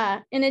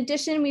 In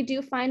addition, we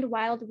do find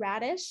wild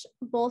radish,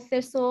 bull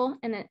thistle,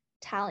 and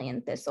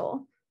Italian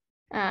thistle.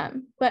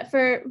 But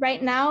for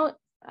right now,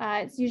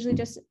 it's usually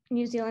just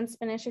New Zealand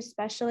spinach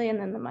especially, and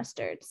then the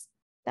mustards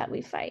that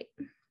we fight.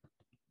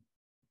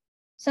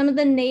 Some of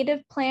the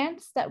native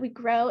plants that we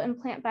grow and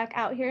plant back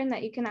out here and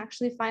that you can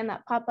actually find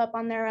that pop up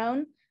on their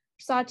own: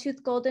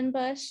 sawtooth golden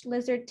bush,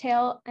 lizard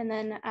tail, and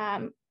then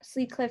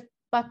Sleecliff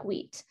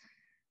buckwheat.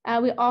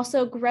 We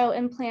also grow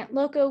and plant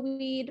loco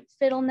weed,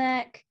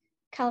 fiddleneck,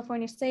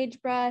 California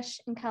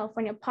sagebrush, and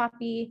California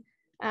poppy.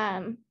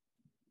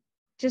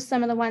 Just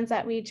some of the ones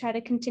that we try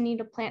to continue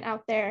to plant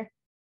out there.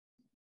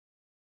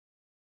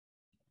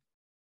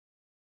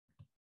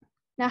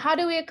 Now, how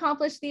do we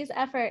accomplish these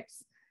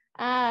efforts?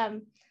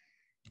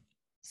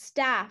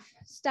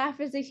 Staff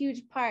is a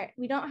huge part.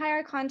 We don't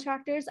hire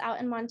contractors out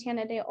in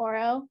Montaña de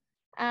Oro.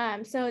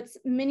 So it's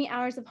many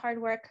hours of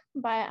hard work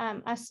by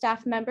us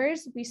staff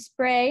members. We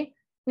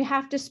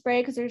have to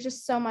spray because there's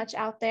just so much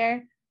out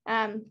there.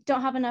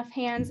 Don't have enough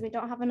hands, we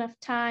don't have enough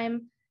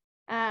time,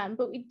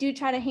 but we do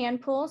try to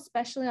hand pull,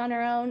 especially on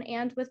our own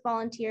and with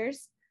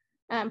volunteers,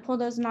 pull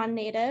those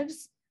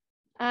non-natives.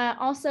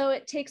 Also,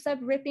 it takes up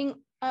ripping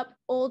up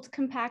old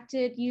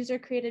compacted user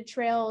created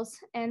trails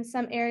and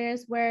some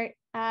areas where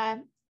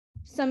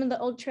some of the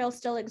old trails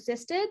still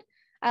existed.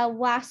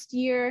 Last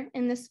year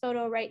in this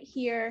photo right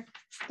here,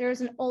 there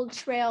was an old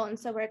trail, and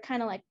so we're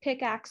kind of like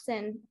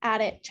pickaxing at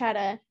it, try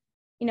to,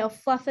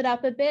 fluff it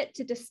up a bit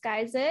to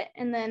disguise it,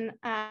 and then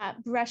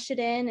brush it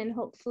in and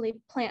hopefully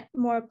plant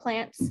more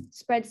plants,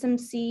 spread some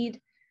seed,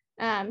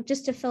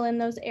 just to fill in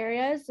those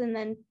areas, and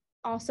then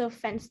also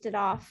fenced it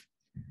off.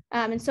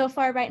 And so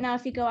far right now,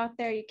 if you go out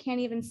there, you can't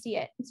even see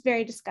it. It's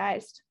very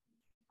disguised.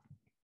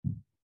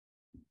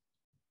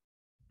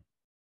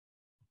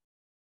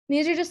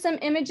 These are just some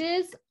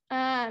images,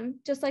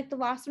 just like the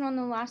last one on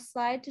the last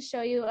slide, to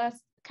show you us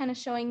kind of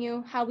showing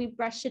you how we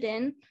brush it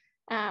in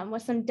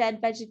with some dead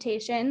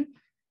vegetation.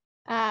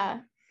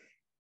 And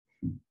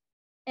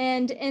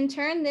in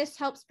turn, this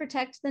helps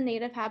protect the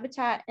native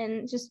habitat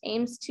and just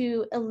aims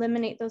to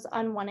eliminate those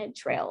unwanted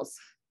trails.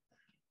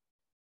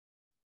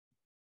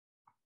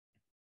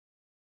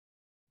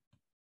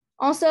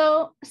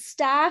 Also,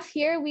 staff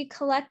here, we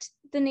collect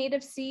the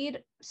native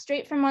seed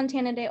straight from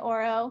Montaña de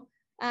Oro,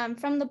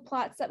 from the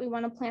plots that we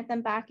want to plant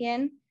them back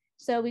in.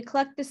 So we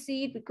collect the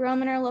seed, we grow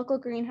them in our local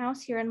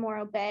greenhouse here in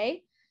Morro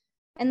Bay.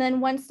 And then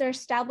once they're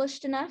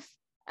established enough,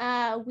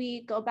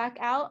 we go back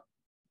out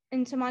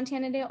into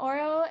Montaña de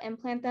Oro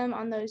and plant them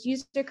on those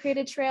user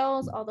created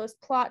trails, all those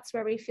plots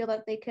where we feel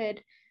that they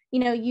could,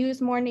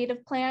 use more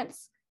native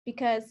plants,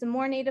 because the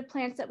more native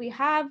plants that we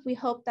have, we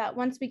hope that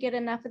once we get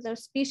enough of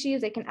those species,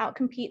 they can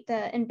outcompete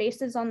the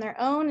invasives on their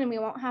own, and we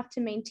won't have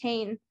to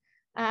maintain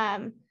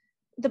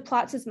the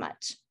plots as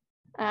much.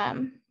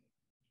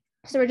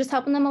 So we're just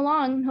helping them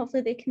along, and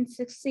hopefully they can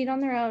succeed on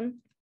their own.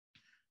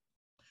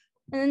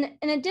 And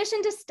in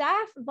addition to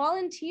staff,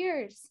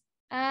 volunteers.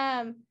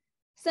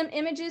 Some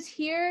images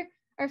here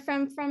are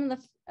from some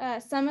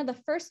of the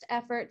first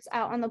efforts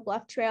out on the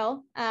bluff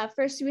trail.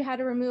 First, we had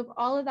to remove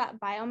all of that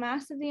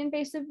biomass of the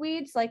invasive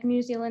weeds like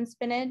New Zealand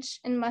spinach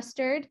and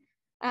mustard,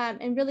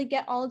 and really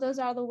get all of those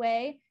out of the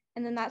way.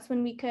 And then that's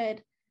when we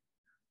could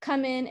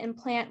come in and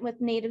plant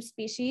with native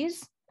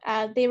species.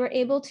 They were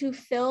able to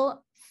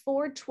fill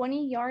 4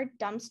 20-yard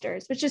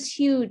dumpsters, which is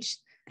huge.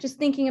 Just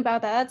thinking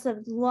about that, that's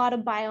a lot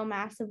of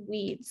biomass of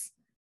weeds.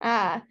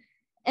 And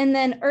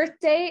then Earth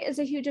Day is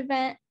a huge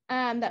event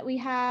that we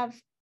have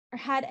or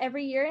had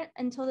every year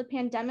until the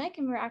pandemic,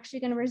 and we're actually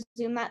going to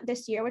resume that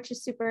this year, which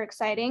is super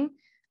exciting.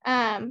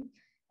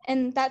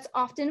 And that's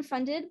often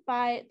funded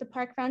by the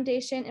Park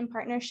Foundation in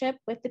partnership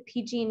with the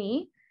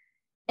PG&E.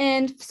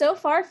 And so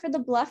far for the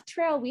Bluff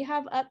Trail, we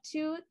have up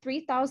to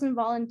 3,000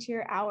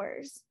 volunteer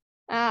hours.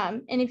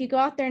 And if you go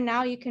out there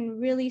now, you can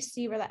really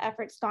see where the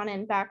effort's gone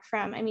in back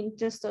from,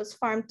 just those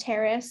farm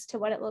terrace to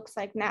what it looks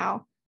like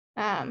now.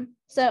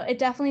 So it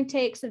definitely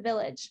takes a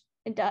village.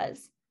 It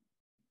does.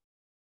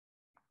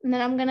 And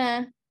then I'm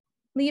gonna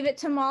leave it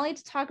to Molly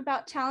to talk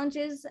about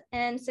challenges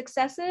and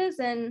successes,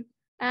 and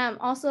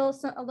also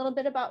a little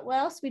bit about what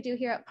else we do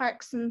here at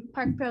parks and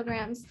park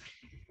programs.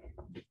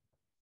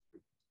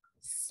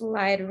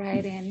 Slide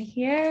right in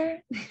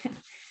here.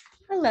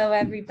 Hello,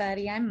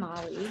 everybody. I'm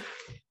Molly.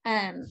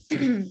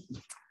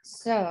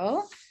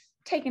 So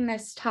taking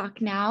this talk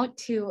now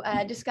to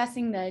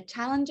discussing the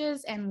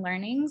challenges and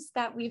learnings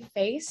that we've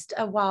faced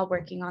while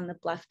working on the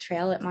Bluff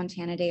Trail at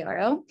Montaña de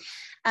Oro.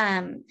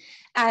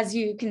 As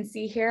you can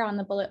see here on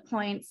the bullet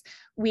points,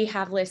 we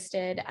have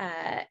listed,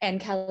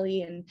 and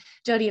Kelli and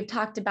Jodi have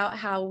talked about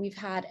how we've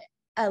had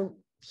a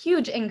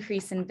huge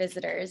increase in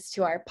visitors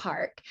to our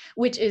park,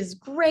 which is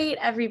great.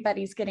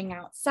 Everybody's getting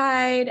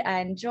outside,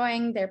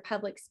 enjoying their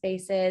public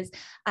spaces,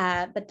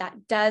 but that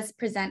does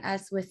present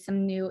us with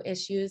some new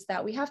issues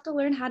that we have to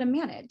learn how to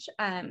manage.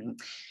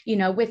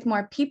 With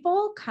more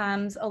people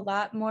comes a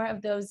lot more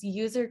of those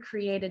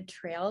user-created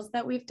trails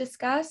that we've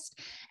discussed,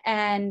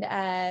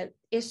 and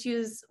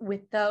issues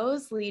with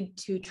those lead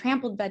to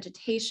trampled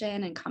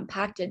vegetation and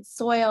compacted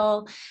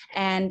soil,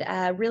 and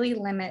really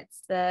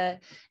limits the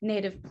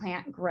native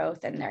plant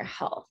growth and their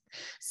health.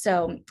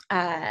 So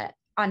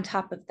on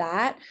top of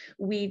that,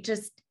 we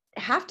just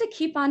have to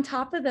keep on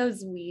top of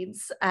those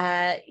weeds.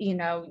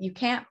 You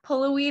can't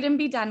pull a weed and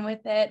be done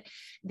with it.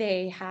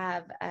 They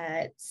have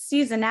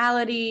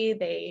seasonality,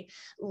 they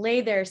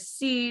lay their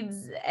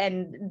seeds,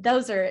 and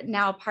those are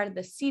now part of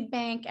the seed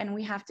bank, and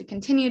we have to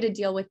continue to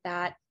deal with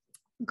that,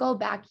 go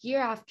back year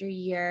after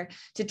year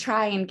to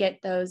try and get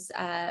those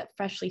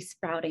freshly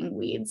sprouting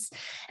weeds.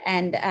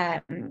 And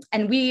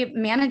we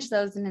manage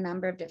those in a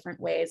number of different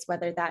ways,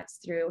 whether that's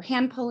through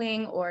hand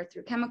pulling or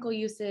through chemical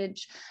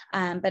usage,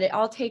 but it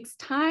all takes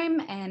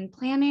time and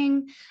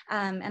planning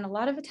and a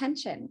lot of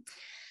attention.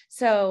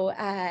 So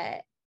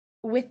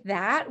with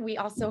that, we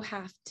also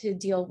have to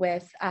deal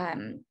with,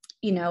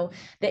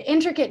 the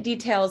intricate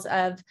details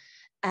of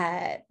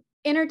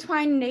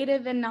intertwined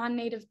native and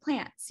non-native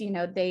plants.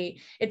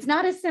 It's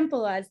not as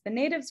simple as the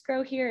natives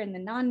grow here and the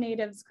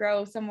non-natives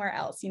grow somewhere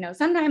else.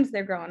 Sometimes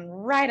they're growing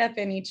right up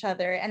in each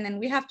other, and then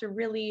we have to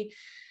really,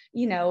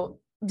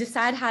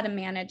 decide how to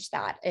manage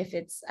that, if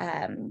it's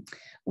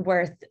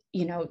worth,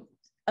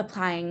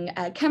 applying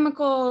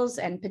chemicals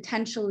and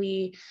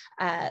potentially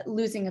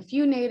losing a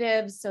few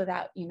natives so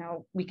that,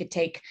 we could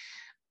take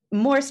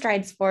more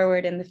strides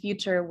forward in the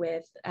future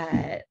with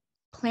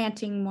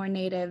planting more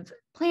native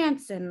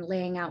plants and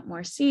laying out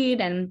more seed.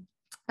 And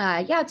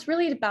it's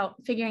really about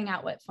figuring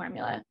out what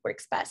formula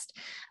works best.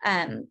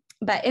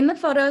 But in the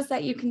photos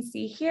that you can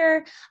see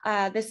here,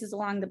 this is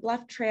along the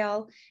Bluff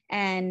Trail,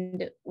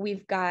 and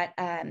we've got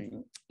a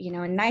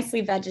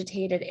nicely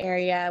vegetated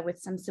area with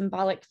some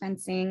symbolic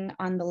fencing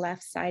on the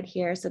left side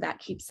here, so that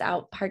keeps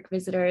out park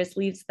visitors,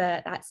 leaves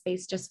that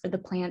space just for the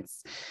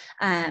plants.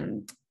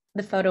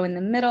 The photo in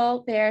the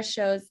middle there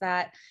shows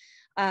that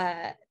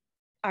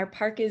our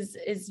park is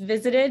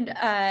visited,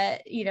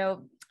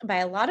 by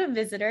a lot of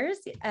visitors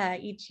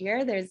each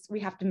year.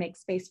 We have to make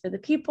space for the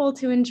people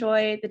to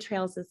enjoy the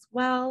trails as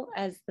well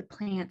as the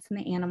plants and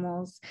the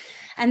animals.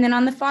 And then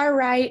on the far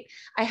right,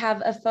 I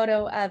have a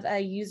photo of a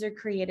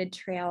user-created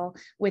trail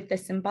with the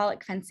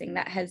symbolic fencing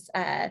that has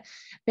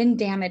been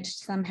damaged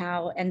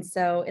somehow. And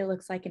so it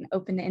looks like an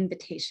open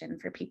invitation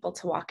for people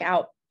to walk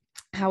out.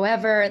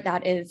 However,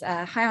 that is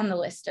high on the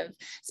list of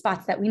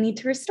spots that we need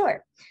to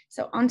restore.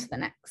 So on to the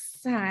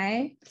next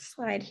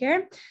slide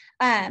here.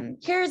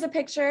 Here's a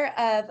picture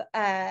of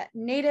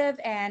native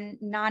and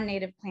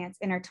non-native plants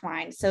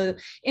intertwined. So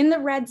in the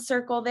red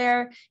circle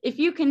there, if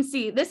you can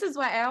see, this is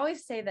why I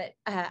always say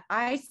that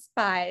I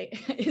Spy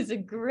is a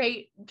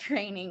great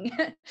training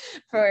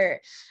for,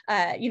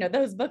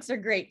 those books are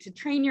great to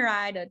train your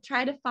eye to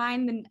try to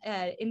find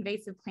the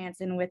invasive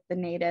plants in with the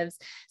natives.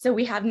 So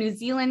we have New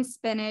Zealand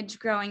spinach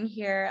growing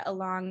here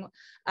along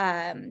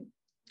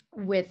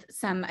with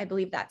some, I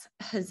believe that's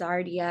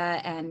Hazardia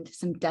and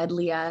some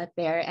Dudleya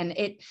there. And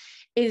it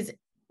is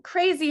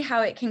crazy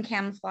how it can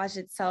camouflage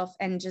itself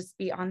and just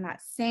be on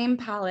that same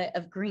palette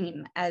of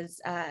green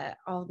as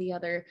all the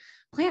other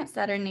plants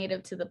that are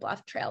native to the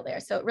Bluff Trail there.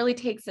 So it really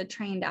takes a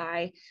trained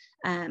eye,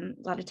 a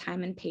lot of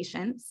time and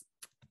patience.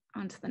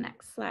 On to the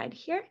next slide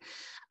here.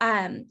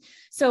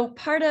 So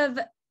part of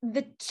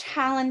the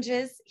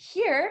challenges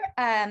here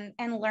and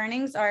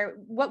learnings are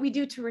what we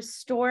do to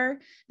restore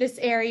this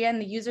area and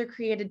the user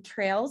created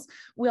trails.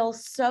 We'll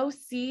sow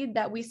seed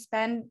that we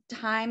spend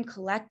time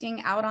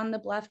collecting out on the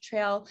Bluff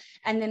Trail,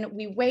 and then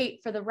we wait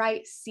for the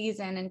right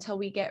season until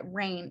we get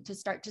rain to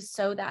start to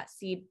sow that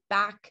seed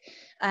back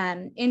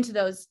into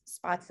those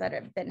spots that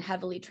have been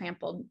heavily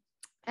trampled.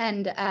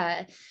 And,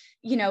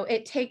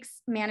 it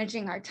takes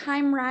managing our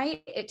time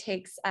right. It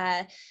takes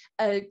a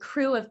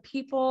crew of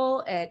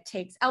people. It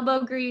takes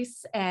elbow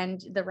grease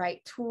and the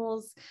right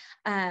tools.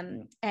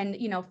 And,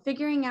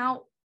 figuring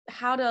out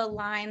how to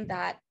align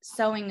that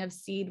sowing of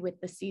seed with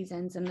the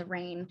seasons and the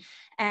rain.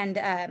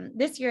 And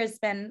this year has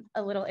been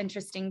a little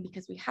interesting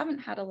because we haven't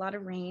had a lot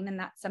of rain, and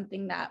that's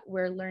something that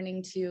we're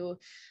learning to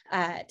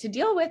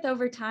deal with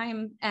over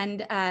time.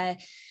 And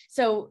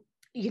so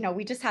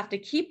we just have to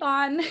keep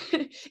on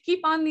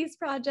these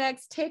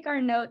projects, take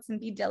our notes, and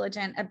be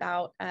diligent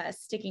about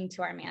sticking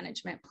to our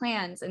management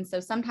plans. And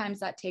so sometimes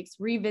that takes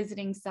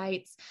revisiting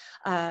sites,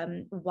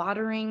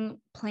 watering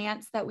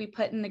plants that we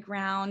put in the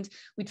ground.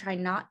 We try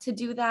not to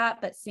do that,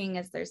 but seeing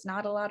as there's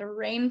not a lot of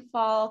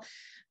rainfall,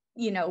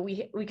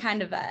 we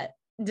kind of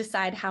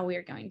decide how we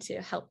are going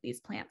to help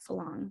these plants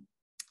along.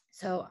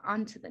 So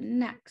on to the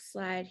next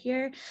slide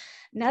here.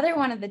 Another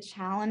one of the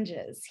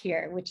challenges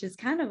here, which is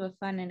kind of a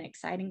fun and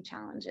exciting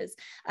challenges.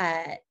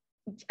 I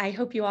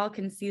hope you all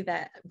can see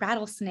the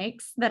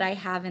rattlesnakes that I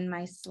have in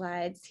my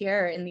slides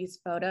here in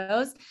these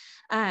photos.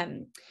 I've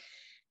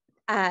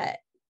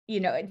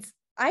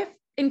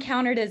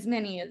encountered as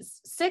many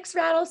as 6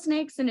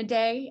 rattlesnakes in a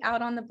day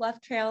out on the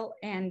Bluff Trail.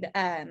 And,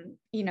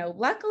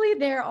 luckily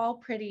they're all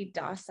pretty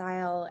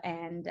docile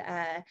and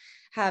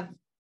have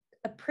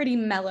a pretty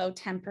mellow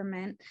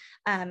temperament.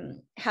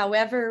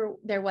 However,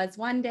 there was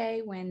one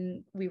day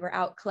when we were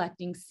out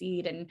collecting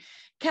seed and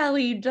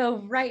Kelli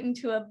dove right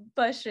into a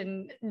bush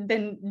and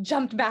then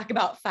jumped back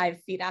about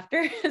 5 feet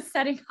after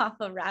setting off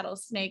a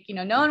rattlesnake.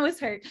 No one was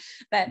hurt,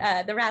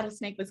 but the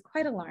rattlesnake was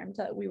quite alarmed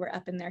that we were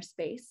up in their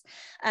space.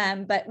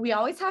 But we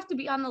always have to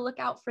be on the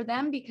lookout for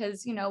them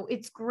because,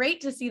 it's great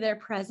to see their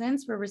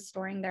presence. We're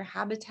restoring their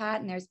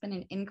habitat, and there's been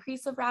an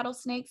increase of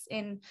rattlesnakes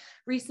in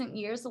recent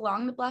years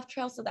along the Bluff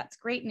Trail. So that's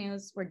great news.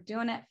 We're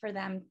doing it for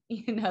them.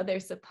 They're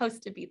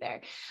supposed to be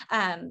there.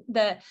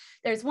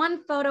 There's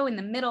one photo in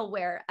the middle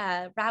where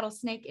a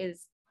rattlesnake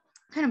is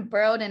kind of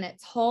burrowed in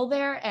its hole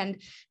there.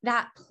 And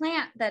that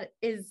plant that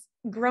is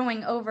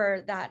growing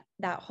over that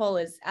hole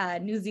is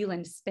New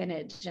Zealand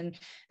spinach. And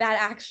that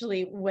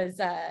actually was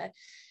a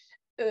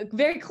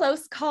very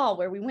close call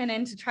where we went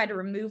in to try to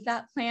remove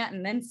that plant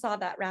and then saw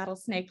that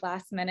rattlesnake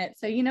last minute.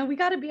 So, we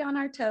got to be on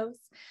our toes.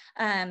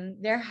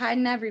 They're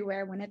hiding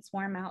everywhere when it's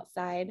warm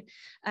outside.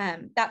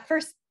 That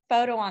first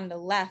photo on the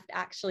left,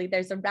 actually,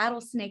 there's a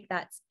rattlesnake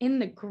that's in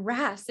the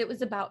grass. It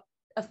was about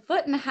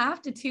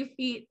 1.5 to 2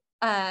 feet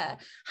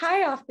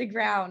high off the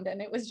ground.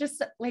 And it was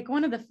just like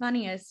one of the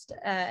funniest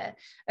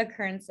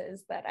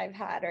occurrences that I've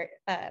had, or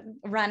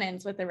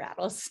run-ins with a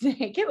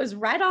rattlesnake. It was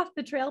right off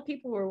the trail.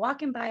 People were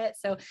walking by it.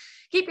 So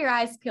keep your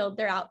eyes peeled.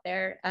 They're out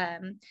there.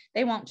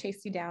 They won't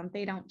chase you down.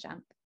 They don't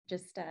jump.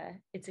 Just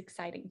it's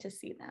exciting to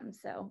see them.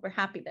 So we're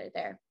happy they're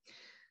there.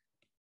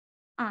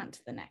 On to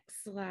the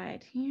next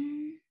slide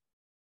here.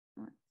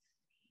 Let's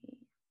see.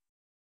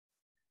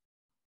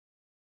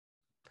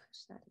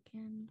 Push that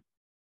again.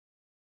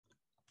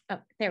 Oh,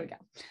 there we go.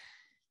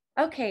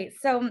 Okay,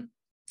 so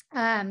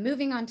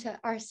moving on to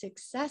our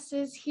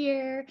successes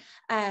here.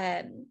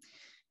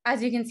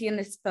 As you can see in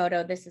this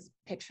photo, this is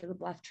a picture of the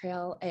Bluff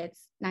Trail.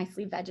 It's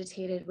nicely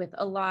vegetated with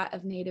a lot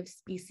of native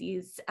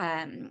species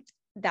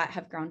that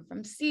have grown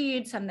from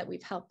seed, some that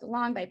we've helped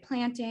along by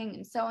planting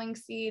and sowing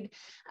seed,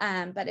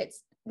 but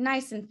it's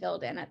nice and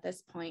filled in at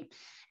this point.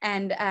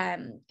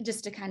 And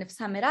just to kind of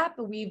sum it up,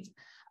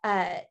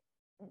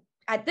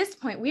 at this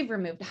point, we've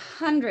removed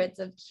hundreds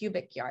of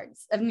cubic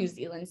yards of New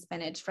Zealand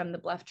spinach from the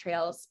Bluff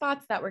Trail.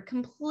 Spots that were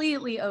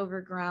completely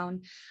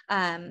overgrown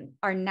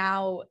are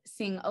now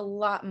seeing a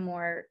lot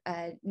more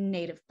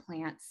native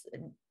plants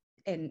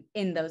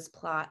in those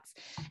plots.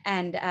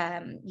 And,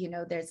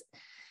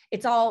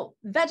 it's all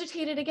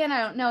vegetated again.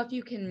 I don't know if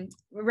you can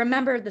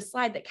remember the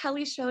slide that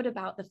Kelli showed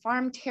about the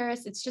farm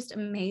terrace. It's just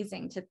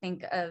amazing to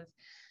think of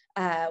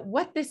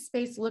what this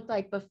space looked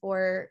like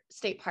before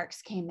state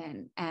parks came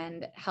in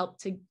and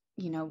helped to,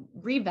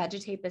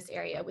 revegetate this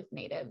area with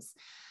natives.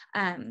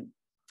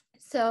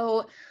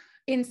 So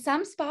in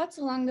some spots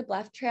along the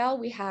Bluff Trail,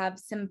 we have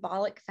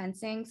symbolic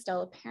fencing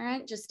still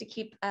apparent just to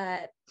keep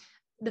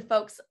the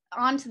folks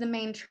onto the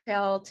main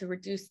trail to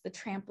reduce the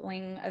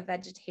trampling of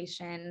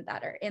vegetation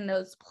that are in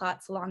those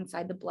plots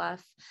alongside the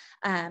bluff.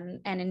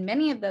 And in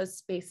many of those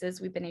spaces,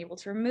 we've been able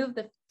to remove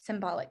the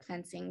symbolic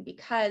fencing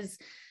because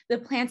the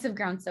plants have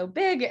grown so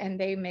big and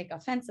they make a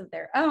fence of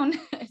their own.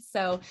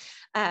 So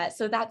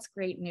that's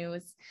great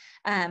news.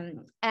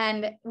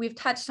 And we've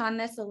touched on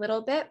this a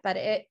little bit, but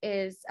it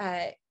is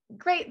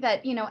great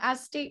that,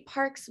 as state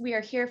parks, we are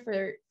here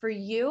for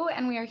you,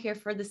 and we are here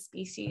for the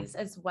species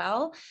as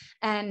well.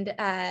 And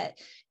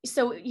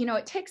so,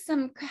 it takes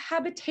some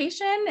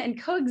cohabitation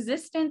and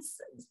coexistence,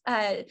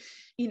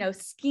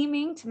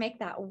 scheming to make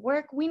that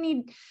work. We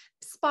need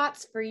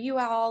spots for you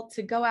all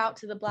to go out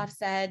to the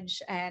bluff's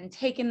edge and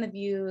take in the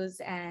views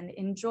and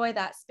enjoy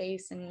that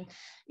space and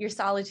your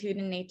solitude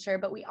in nature.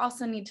 But we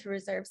also need to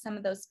reserve some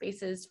of those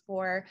spaces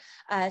for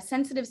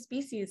sensitive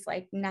species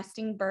like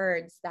nesting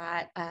birds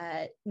that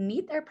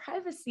need their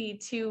privacy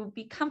to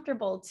be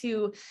comfortable,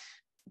 to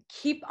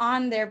keep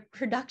on their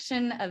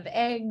production of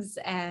eggs.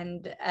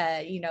 And,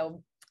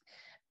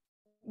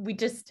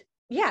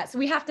 so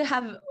we have to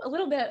have a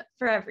little bit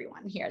for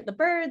everyone here, the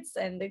birds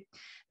and the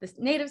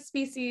native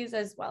species,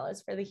 as well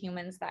as for the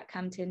humans that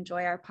come to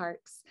enjoy our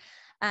parks.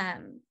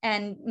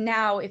 And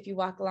now if you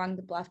walk along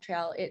the Bluff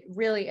Trail, it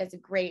really is a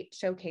great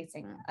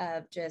showcasing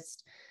of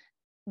just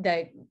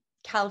the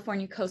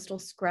California coastal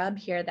scrub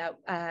here that,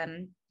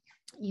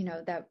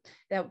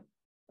 that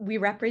we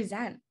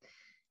represent.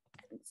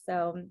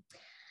 So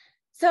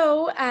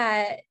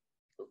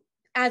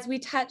as we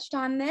touched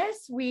on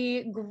this,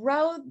 we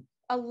grow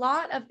a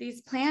lot of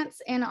these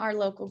plants in our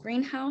local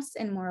greenhouse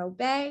in Morro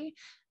Bay.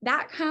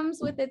 That comes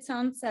with its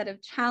own set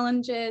of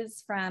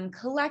challenges, from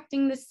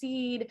collecting the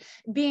seed,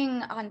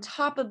 being on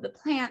top of the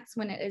plants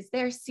when it is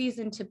their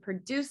season to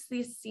produce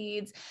these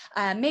seeds,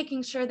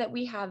 making sure that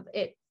we have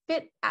it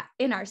fit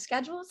in our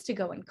schedules to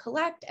go and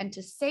collect and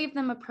to save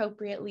them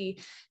appropriately,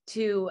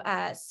 to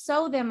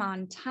sow them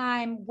on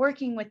time,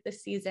 working with the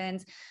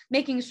seasons,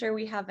 making sure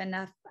we have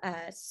enough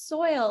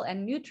soil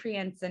and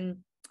nutrients, and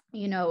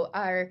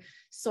our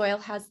soil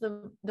has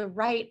the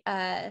right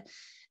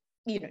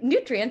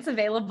nutrients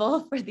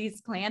available for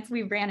these plants.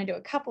 We've ran into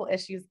a couple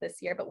issues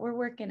this year, but we're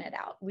working it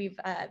out. We've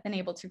been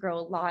able to grow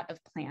a lot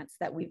of plants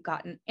that we've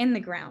gotten in the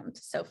ground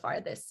so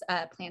far this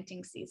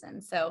planting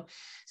season. So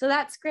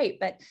that's great,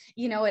 but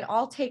it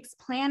all takes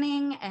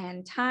planning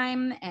and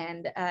time,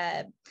 and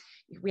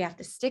we have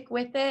to stick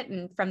with it.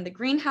 And from the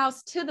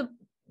greenhouse to the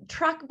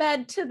truck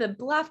bed to the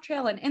Bluff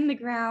Trail and in the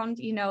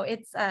ground,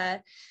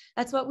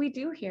 that's what we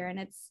do here, and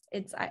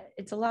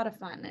it's a lot of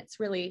fun. It's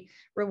really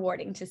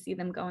rewarding to see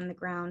them go in the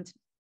ground.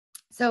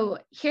 So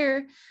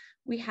here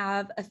we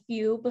have a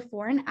few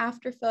before and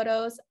after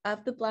photos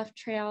of the Bluff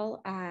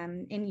Trail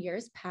in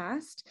years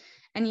past,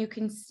 and you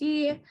can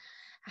see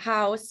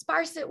how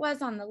sparse it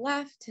was on the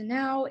left to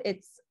now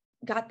it's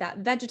got that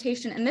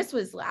vegetation. And this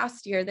was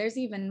last year. There's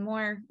even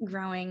more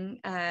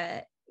growing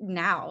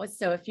now.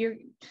 So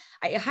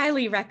I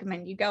highly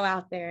recommend you go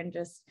out there and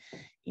just,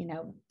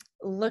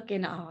 look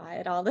in awe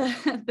at all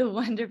the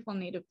wonderful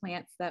native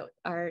plants that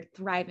are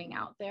thriving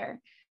out there.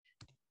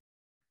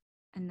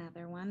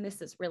 Another one,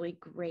 this is really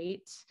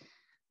great,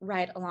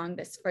 right along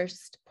this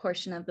first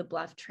portion of the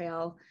Bluff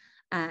Trail.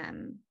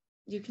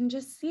 You can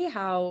just see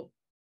how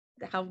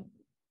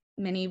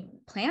many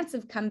plants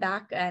have come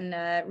back and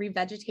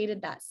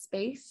revegetated that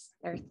space.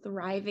 They're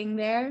thriving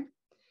there.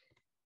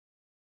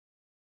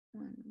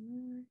 One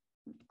more.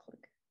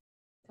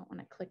 Don't want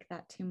to click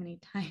that too many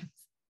times.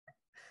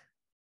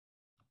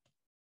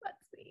 Let's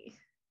see.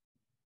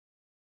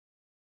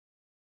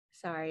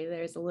 Sorry,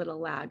 there's a little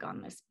lag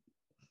on this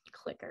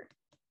clicker.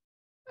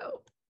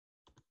 Oh,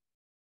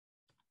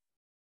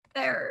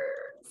 there.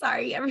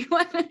 Sorry,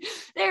 everyone.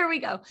 There we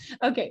go.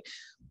 Okay,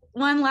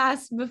 one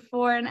last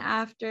before and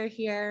after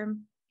here.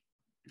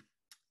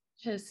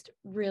 Just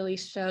really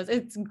shows,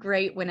 it's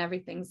great when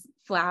everything's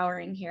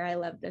flowering here. I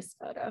love this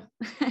photo.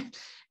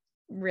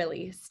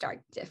 Really stark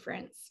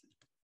difference.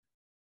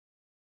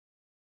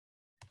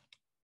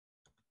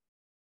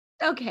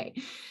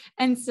 Okay,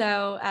 and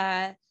so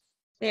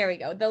there we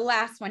go. The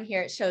last one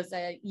here, it shows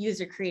a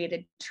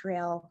user-created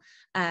trail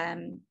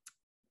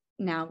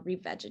now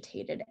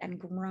revegetated and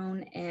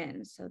grown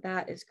in. So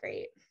that is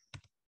great.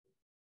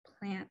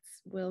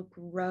 Plants will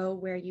grow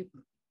where you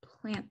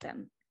plant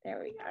them. There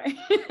we are.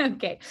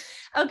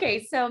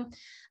 Okay. So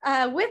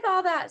with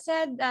all that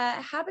said,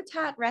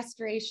 habitat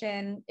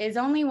restoration is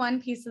only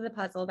one piece of the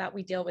puzzle that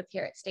we deal with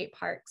here at state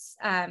parks.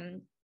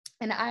 And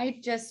I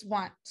just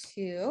want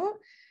to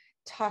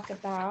talk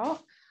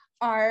about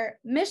our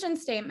mission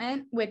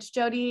statement, which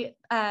Jodi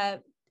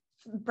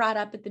brought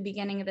up at the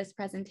beginning of this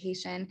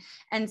presentation.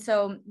 And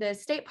so the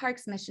state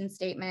park's mission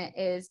statement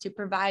is to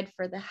provide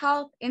for the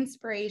health,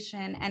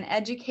 inspiration, and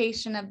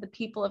education of the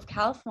people of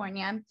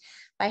California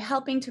by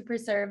helping to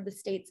preserve the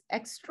state's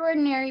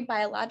extraordinary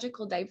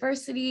biological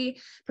diversity,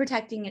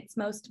 protecting its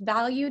most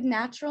valued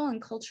natural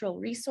and cultural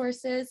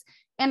resources,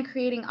 and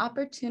creating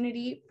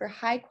opportunity for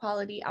high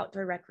quality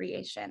outdoor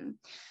recreation.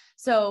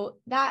 So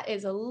that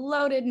is a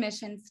loaded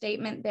mission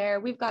statement there.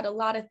 We've got a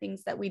lot of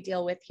things that we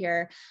deal with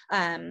here,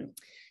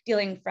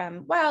 dealing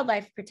from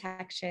wildlife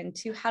protection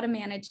to how to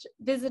manage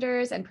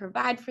visitors and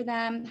provide for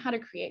them, how to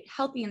create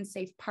healthy and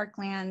safe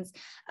parklands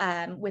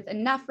with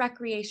enough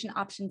recreation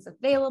options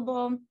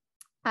available.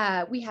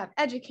 We have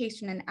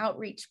education and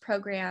outreach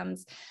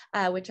programs,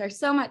 which are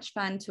so much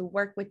fun to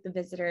work with the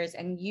visitors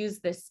and use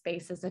this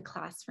space as a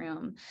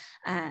classroom.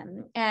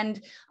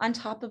 And on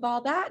top of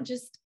all that,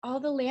 just all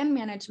the land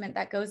management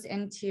that goes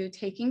into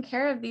taking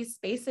care of these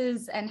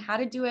spaces and how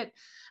to do it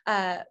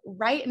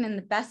right and in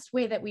the best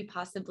way that we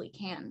possibly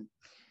can.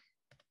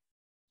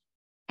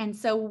 And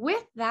so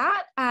with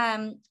that,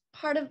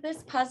 part of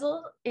this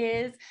puzzle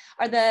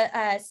are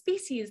the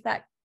species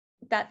that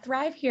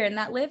thrive here and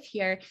that live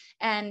here.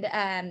 And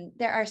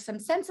there are some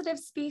sensitive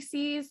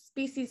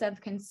species of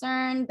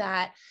concern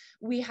that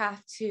we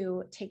have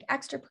to take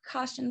extra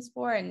precautions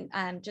for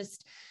and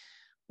just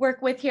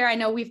work with here. I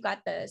know we've got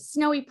the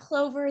snowy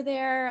plover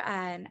there,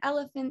 an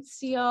elephant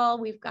seal,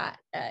 we've got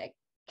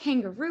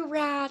kangaroo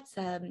rats,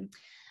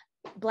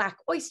 black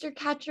oyster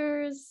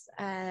catchers,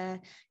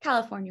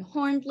 California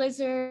horned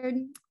lizard,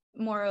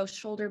 Morro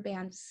shoulder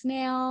band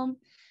snail.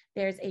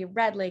 There's a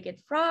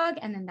red-legged frog,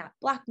 and then that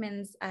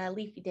Blackman's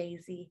leafy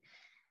daisy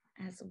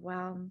as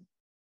well.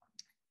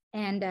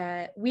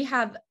 And we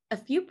have a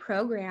few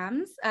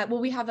programs.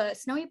 We have a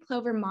snowy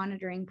plover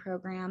monitoring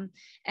program,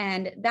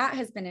 and that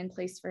has been in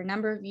place for a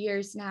number of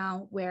years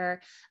now,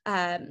 where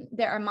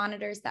there are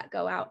monitors that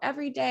go out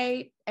every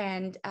day,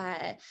 and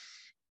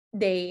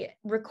they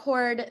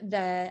record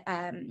the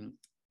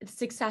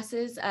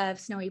successes of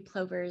snowy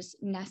plovers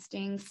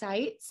nesting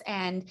sites,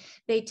 and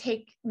they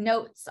take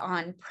notes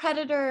on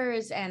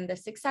predators and the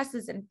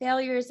successes and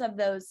failures of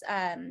those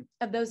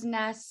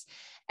nests,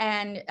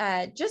 and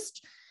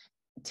just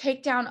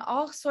take down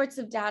all sorts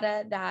of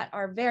data that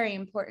are very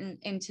important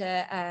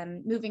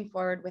into moving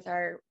forward with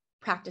our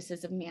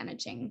practices of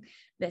managing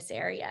this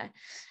area.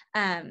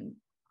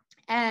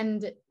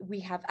 And we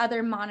have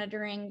other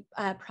monitoring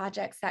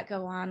projects that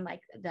go on,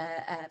 like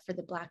for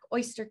the black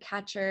oyster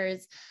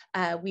catchers.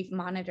 We've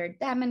monitored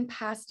them in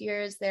past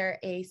years. They're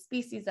a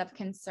species of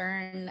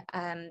concern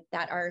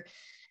that are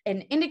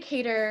an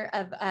indicator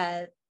of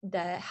the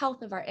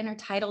health of our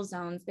intertidal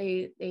zones.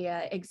 They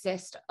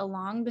exist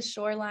along the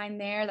shoreline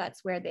there.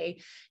 That's where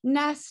they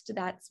nest.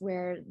 That's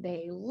where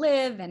they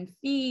live and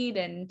feed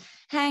and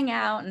hang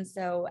out. And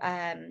so,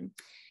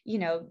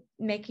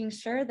 making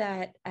sure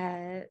that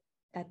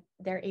that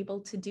they're able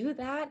to do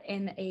that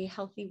in a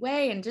healthy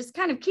way, and just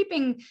kind of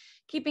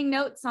keeping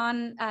notes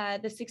on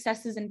the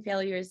successes and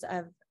failures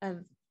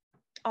of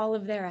all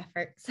of their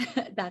efforts.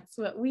 That's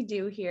what we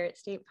do here at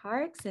State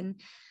Parks.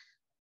 And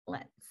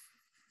let's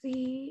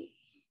see.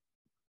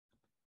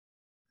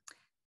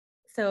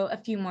 So a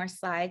few more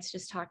slides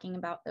just talking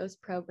about those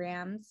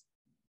programs.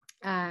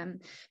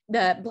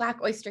 The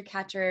black oyster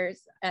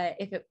catchers,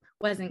 if it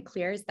wasn't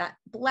clear, is that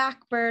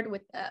black bird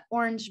with the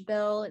orange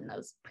bill and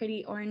those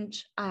pretty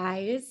orange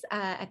eyes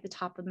at the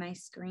top of my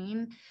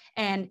screen.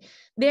 And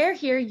they're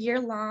here year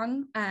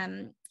long,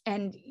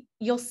 and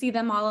you'll see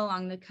them all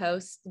along the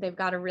coast. They've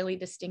got a really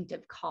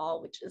distinctive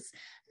call, which is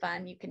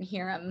fun. You can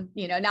hear them,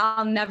 now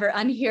I'll never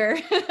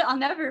unhear, I'll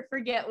never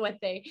forget what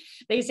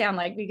they sound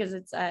like, because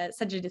it's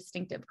such a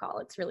distinctive call.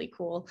 It's really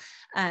cool.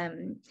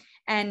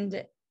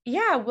 And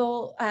yeah,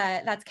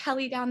 that's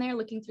Kelli down there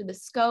looking through the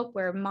scope.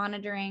 We're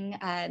monitoring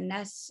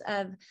nests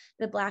of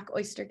the black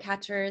oyster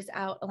catchers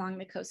out along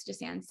the coast of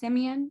San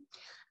Simeon.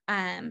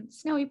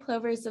 Snowy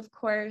plovers, of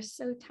course,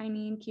 so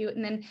tiny and cute.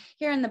 And then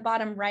here in the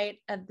bottom right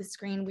of the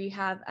screen, we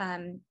have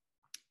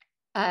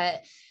a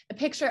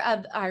picture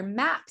of our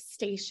MAPS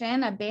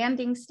station, a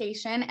banding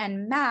station,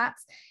 and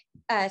MAPS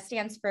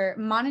stands for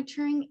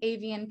Monitoring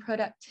Avian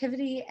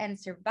Productivity and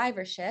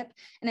Survivorship.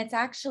 And it's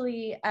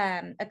actually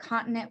a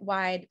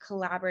continent-wide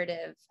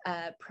collaborative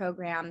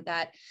program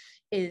that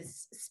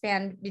is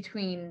spanned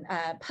between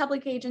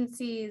public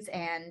agencies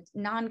and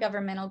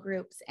non-governmental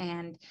groups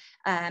and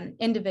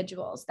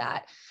individuals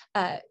that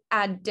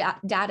add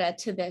data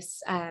to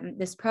this,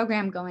 this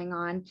program going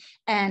on.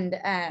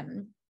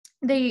 And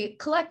they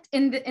collect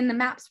in the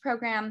MAPS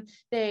program,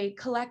 they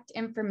collect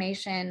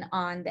information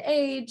on the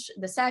age,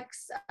 the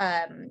sex,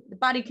 the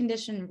body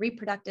condition,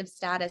 reproductive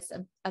status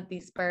of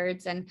these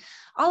birds. And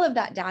all of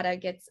that data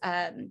gets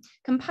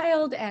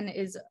compiled and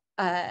is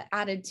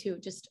added to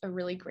just a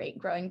really great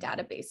growing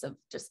database of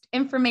just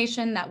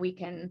information that we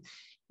can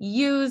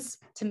use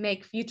to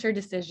make future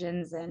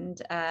decisions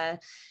and,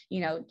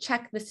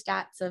 check the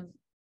stats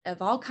of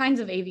all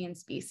kinds of avian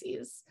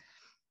species.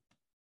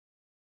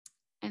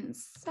 And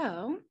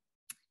so,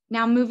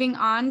 now moving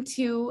on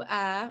to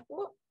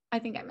I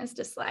think I missed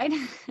a slide.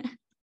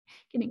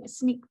 Getting a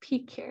sneak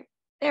peek here.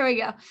 There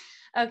we go.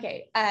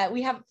 Okay,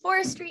 we have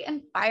forestry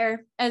and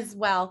fire as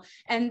well.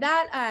 And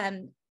that,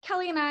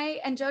 Kelli and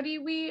I and Jodi,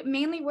 we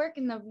mainly work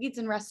in the weeds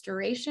and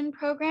restoration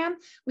program.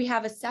 We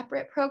have a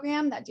separate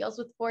program that deals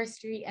with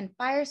forestry and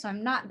fire. So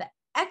I'm not the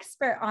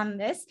expert on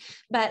this,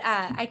 but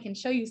I can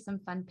show you some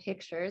fun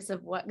pictures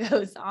of what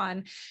goes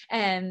on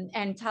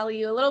and tell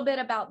you a little bit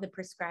about the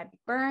prescribed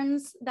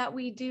burns that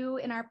we do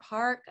in our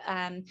park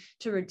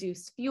to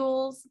reduce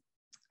fuels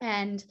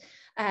and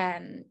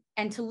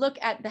to look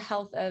at the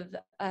health of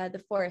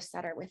the forests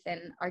that are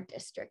within our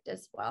district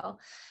as well.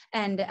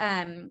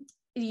 And,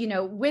 you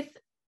know,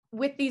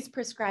 with these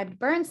prescribed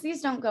burns,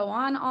 these don't go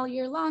on all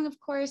year long, of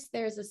course.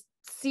 There's a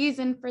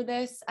season for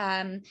this.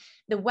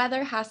 The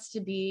weather has to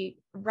be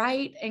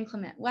right,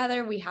 inclement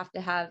weather. We have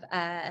to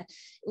have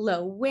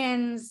low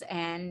winds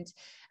and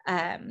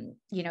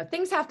you know,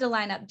 things have to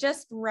line up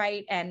just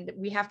right, and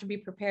we have to be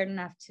prepared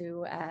enough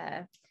to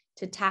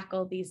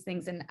tackle these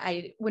things. And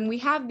when we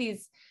have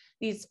these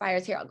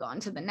fires here, I'll go on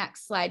to the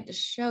next slide to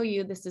show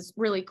you. This is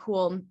really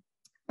cool.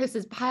 This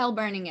is pile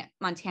burning at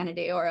Montaña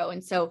de Oro.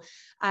 And so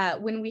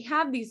when we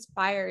have these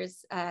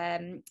fires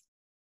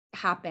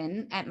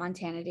happen at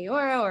Montaña de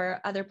Oro or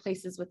other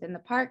places within the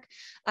park,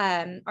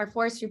 our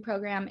forestry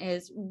program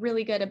is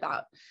really good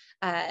about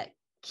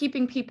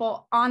keeping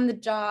people on the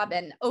job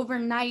and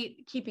overnight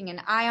keeping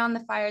an eye on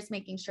the fires,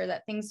 making sure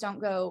that things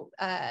don't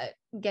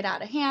get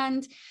out of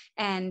hand.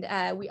 And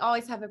we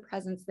always have a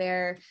presence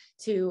there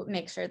to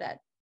make sure that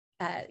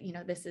you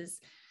know, this is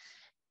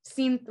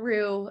seen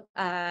through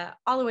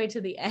all the way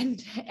to the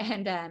end.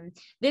 And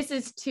this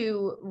is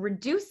to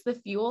reduce the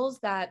fuels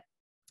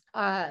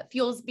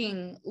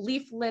being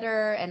leaf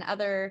litter and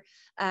other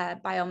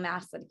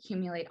biomass that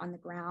accumulate on the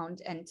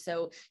ground. And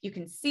so you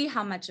can see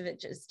how much of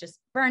it is just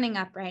burning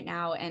up right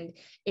now. And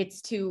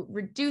it's to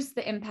reduce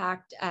the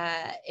impact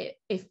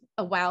if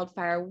a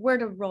wildfire were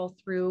to roll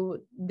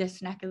through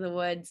this neck of the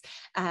woods.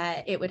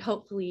 It would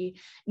hopefully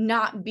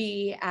not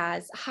be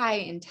as high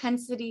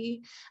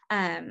intensity.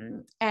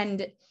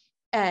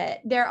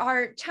 There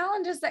are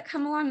challenges that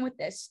come along with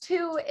this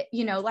too.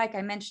 You know, like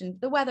I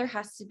mentioned, the weather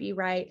has to be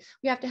right.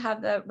 We have to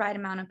have the right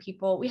amount of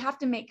people. We have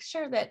to make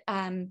sure that,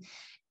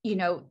 you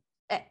know,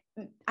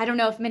 I don't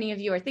know if many of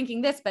you are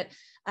thinking this, but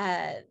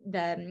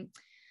the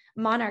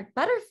monarch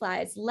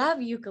butterflies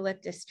love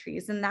eucalyptus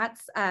trees, and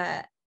that's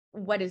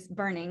what is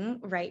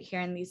burning right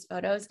here in these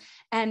photos.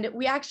 And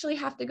we actually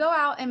have to go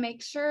out and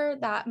make sure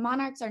that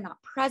monarchs are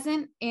not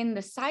present in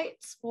the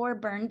sites for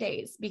burn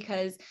days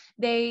because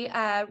they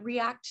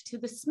react to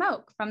the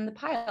smoke from the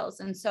piles.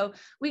 And so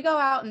we go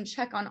out and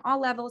check on all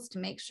levels to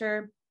make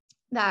sure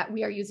that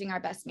we are using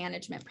our best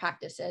management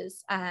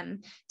practices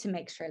to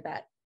make sure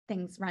that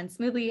things run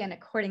smoothly and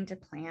according to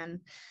plan.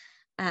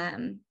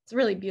 It's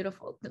really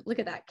beautiful. Look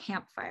at that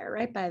campfire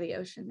right by the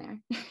ocean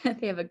there.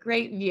 They have a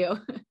great view.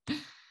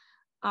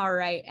 All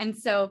right. And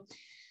so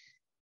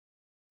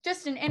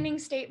just an ending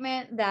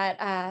statement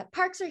that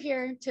parks are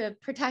here to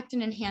protect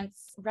and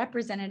enhance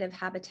representative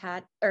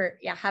habitats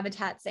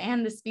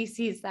and the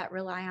species that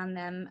rely on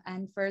them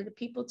and for the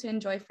people to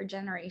enjoy for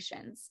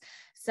generations.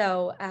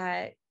 So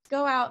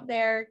go out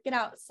there, get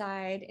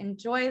outside,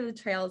 enjoy the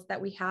trails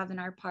that we have in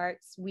our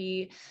parks.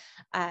 We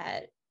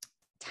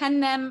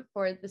tend them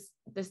for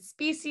the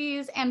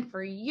species and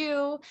for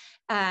you.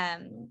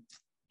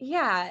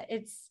 Yeah,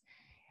 it's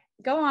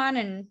go on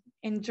and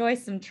enjoy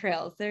some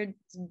trails. They're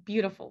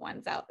beautiful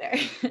ones out there.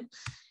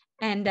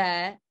 And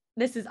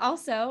this is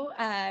also,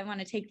 I want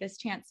to take this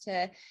chance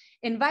to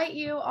invite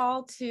you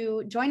all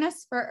to join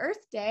us for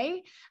Earth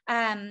Day.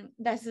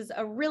 This is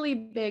a really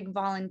big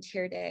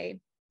volunteer day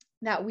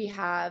that we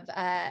have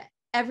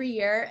every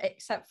year,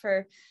 except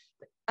for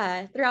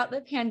throughout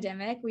the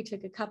pandemic. We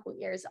took a couple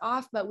years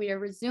off, but we are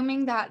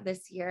resuming that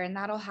this year, and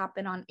that'll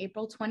happen on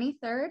April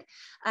 23rd.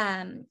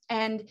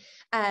 And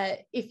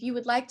if you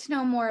would like to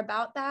know more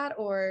about that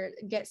or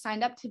get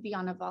signed up to be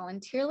on a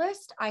volunteer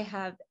list, I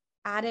have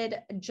added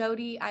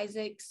Jodi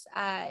Isaacs'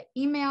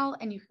 email,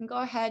 and you can go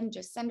ahead and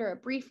just send her a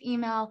brief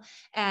email.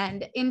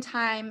 And in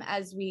time,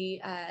 as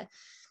we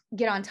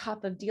get on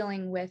top of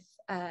dealing with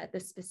the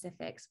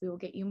specifics, we will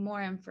get you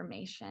more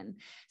information.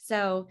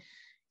 So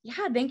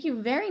yeah, thank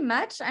you very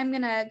much. I'm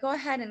going to go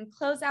ahead and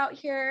close out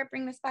here,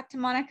 bring this back to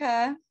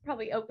Monica,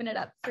 probably open it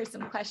up for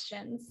some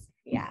questions.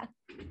 Yeah,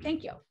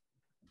 thank you.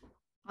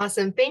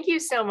 Awesome. Thank you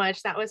so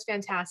much. That was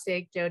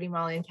fantastic, Jodi,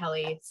 Molly, and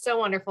Kelli. So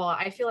wonderful.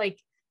 I feel like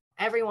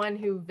everyone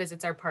who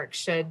visits our park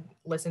should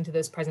listen to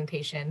this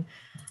presentation.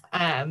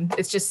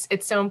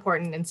 It's so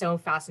important and so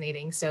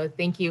fascinating. So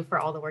thank you for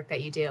all the work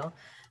that you do.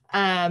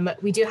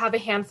 We do have a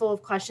handful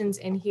of questions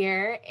in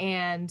here,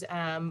 and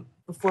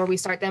before we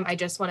start them, I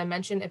just want to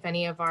mention if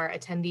any of our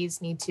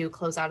attendees need to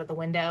close out of the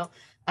window,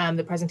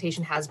 the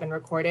presentation has been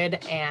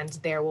recorded and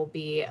there will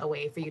be a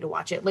way for you to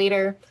watch it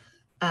later.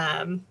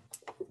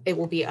 It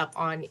will be up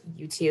on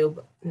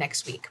YouTube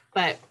next week,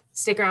 but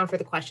stick around for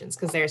the questions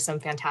because there's some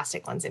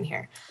fantastic ones in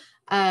here.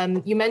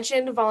 You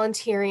mentioned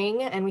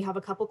volunteering, and we have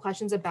a couple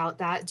questions about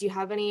that. Do you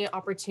have any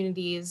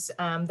opportunities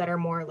that are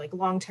more like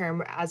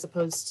long-term as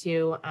opposed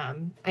to,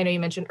 I know you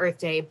mentioned Earth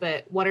Day,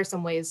 but what are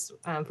some ways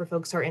for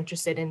folks who are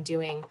interested in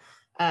doing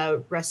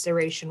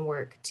restoration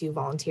work to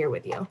volunteer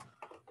with you?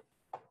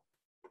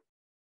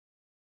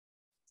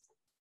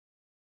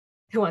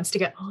 Who wants to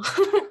go?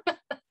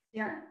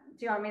 Yeah,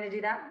 do you want me to do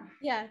that?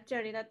 Yeah,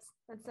 Jodi, that's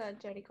a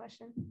Jodi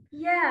question.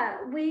 Yeah,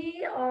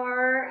 we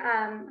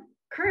are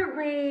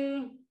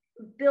currently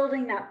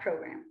building that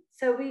program.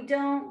 So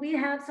we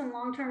have some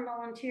long-term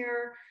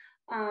volunteer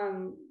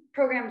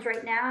programs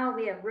right now.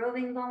 We have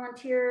roving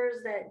volunteers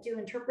that do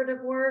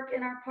interpretive work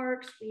in our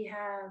parks. We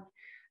have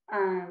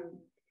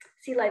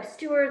sea life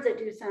stewards that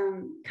do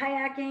some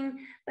kayaking.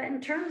 But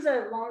in terms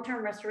of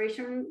long-term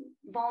restoration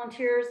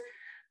volunteers,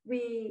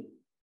 we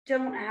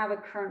don't have a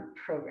current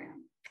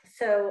program.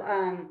 So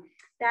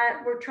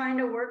that we're trying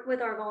to work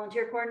with our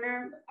volunteer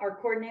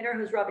coordinator,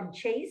 who's Robin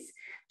Chase,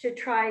 to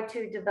try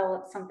to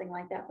develop something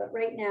like that. But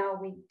right now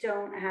we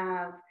don't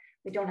have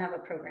a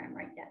program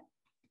right yet.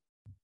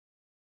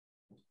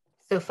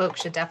 So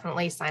folks should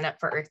definitely sign up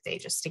for Earth Day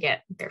just to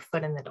get their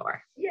foot in the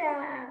door.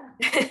 Yeah.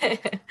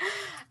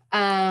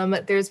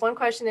 There's one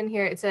question in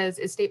here. It says,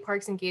 is state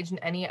parks engaged in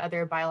any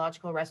other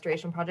biological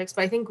restoration projects?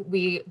 But I think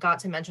we got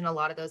to mention a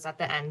lot of those at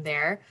the end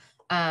there.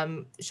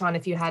 Sean,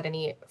 if you had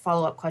any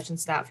follow-up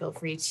questions to that, feel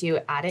free to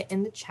add it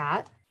in the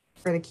chat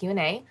for the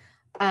Q&A.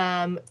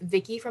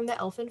 Vicky from the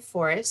Elfin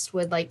Forest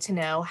would like to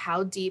know,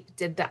 how deep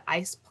did the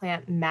ice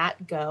plant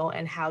mat go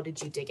and how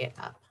did you dig it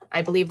up?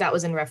 I believe that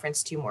was in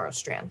reference to Morro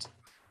Strand.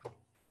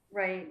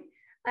 Right.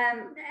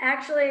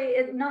 Actually,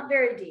 it's not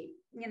very deep.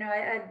 You know,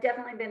 I've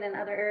definitely been in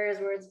other areas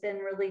where it's been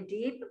really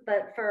deep,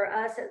 but for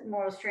us at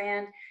Morro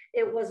Strand,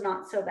 it was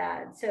not so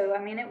bad. So,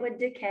 I mean, it would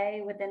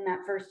decay within that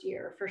first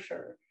year for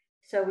sure.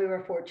 So we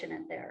were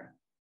fortunate there.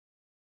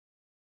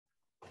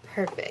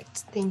 Perfect.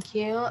 Thank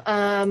you.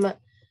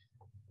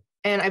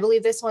 And I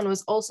believe this one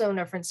was also in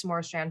reference to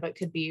Morro Strand, but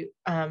could be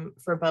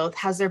for both.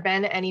 Has there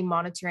been any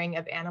monitoring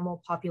of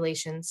animal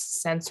populations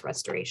since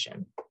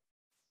restoration?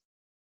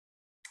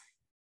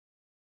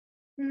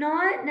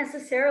 Not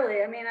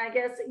necessarily. I mean, I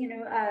guess, you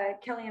know,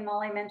 Kelli and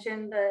Molly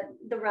mentioned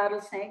the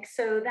rattlesnakes.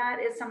 So that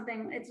is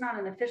something, it's not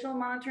an official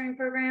monitoring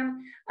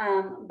program,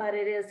 but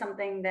it is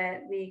something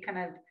that we kind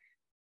of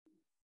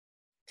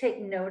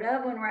take note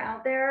of when we're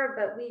out there,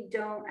 but we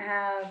don't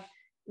have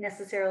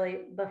necessarily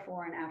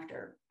before and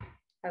after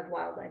of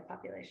wildlife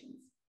populations.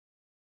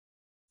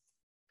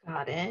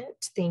 Got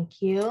it.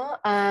 Thank you.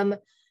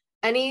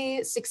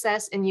 Any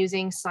success in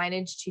using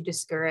signage to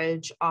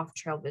discourage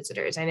off-trail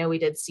visitors? I know we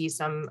did see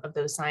some of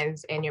those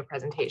signs in your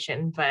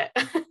presentation, but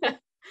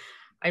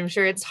I'm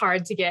sure it's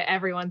hard to get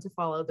everyone to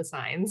follow the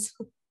signs.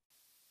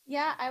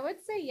 Yeah, I would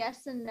say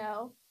yes and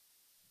no.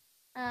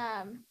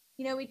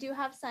 You know, we do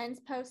have signs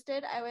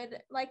posted. I would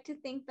like to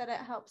think that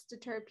it helps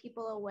deter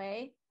people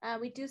away.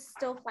 We do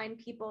still find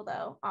people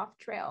though off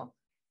trail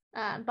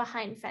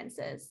behind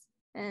fences.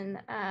 And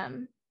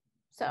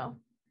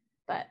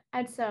but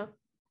I'd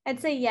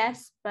say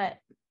yes, but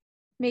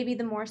maybe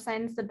the more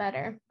signs, the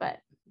better, but.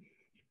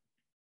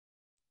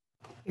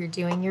 You're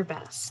doing your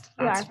best.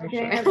 That's for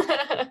sure.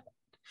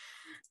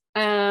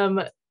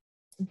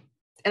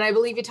 And I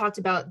believe you talked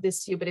about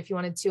this too, but if you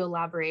wanted to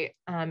elaborate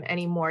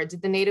any more,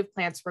 did the native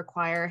plants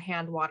require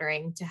hand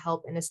watering to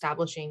help in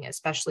establishing,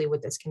 especially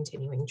with this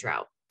continuing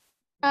drought?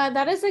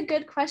 That is a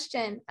good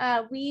question.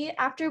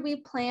 After we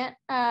plant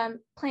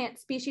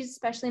species,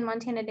 especially in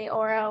Montaña de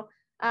Oro,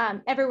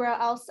 everywhere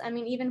else, I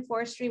mean, even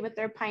forestry with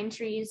their pine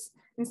trees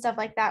and stuff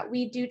like that,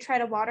 we do try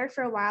to water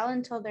for a while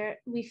until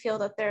we feel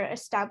that they're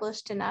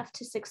established enough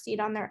to succeed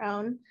on their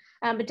own.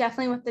 But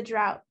definitely with the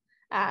drought.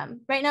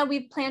 Right now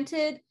we've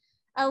planted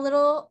a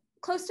little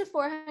close to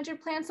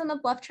 400 plants on the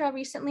Bluff Trail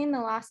recently in the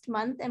last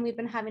month, and we've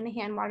been having to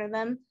hand water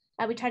them.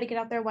 We try to get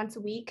out there once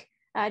a week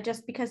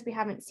just because we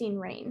haven't seen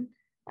rain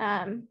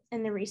in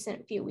the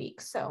recent few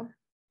weeks. So,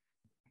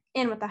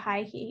 and with the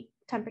high heat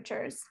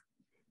temperatures,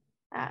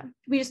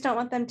 we just don't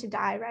want them to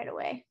die right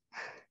away.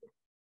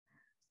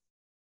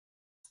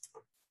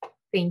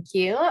 Thank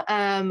you.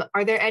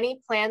 Are there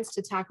any plans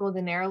to tackle the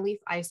narrowleaf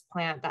ice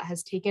plant that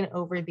has taken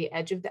over the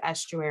edge of the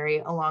estuary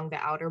along the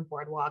outer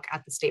boardwalk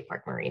at the State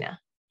Park Marina?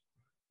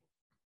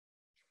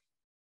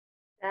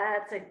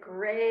 That's a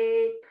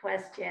great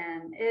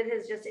question. It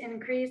has just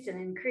increased and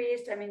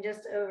increased. I mean,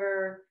 just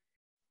over,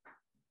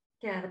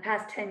 the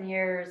past 10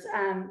 years.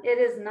 It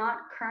is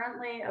not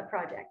currently a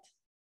project.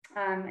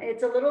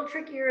 It's a little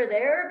trickier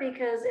there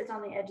because it's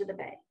on the edge of the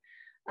bay.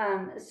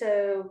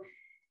 So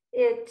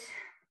it's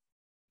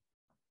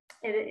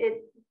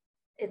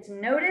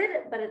noted,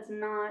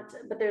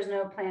 but there's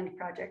no planned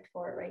project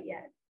for it right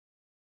yet.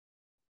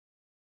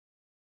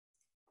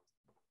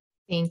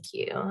 Thank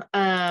you.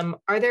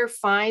 Are there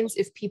fines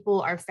if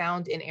people are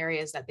found in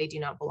areas that they do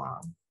not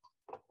belong?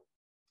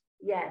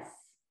 Yes.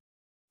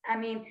 I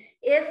mean,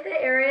 if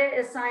the area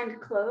is signed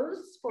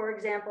closed, for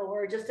example,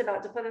 we're just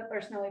about to put up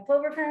our snowy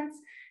plover fence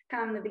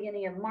come the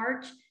beginning of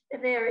March.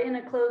 If they are in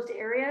a closed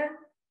area,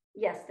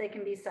 yes, they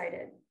can be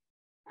cited.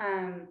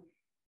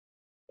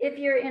 If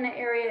you're in an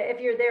area,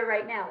 if you're there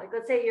right now, like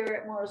let's say you're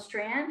at Morro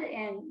Strand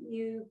and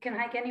you can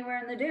hike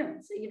anywhere in the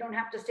dunes, so you don't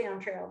have to stay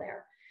on trail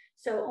there.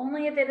 So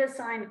only if it is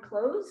signed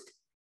closed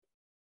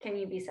can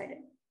you be cited.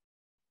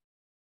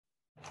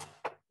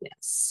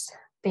 Yes,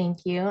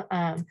 thank you.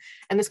 And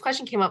this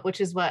question came up,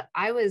 which is what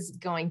I was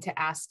going to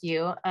ask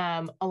you.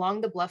 Along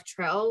the Bluff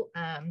Trail,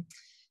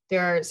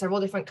 there are several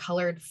different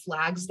colored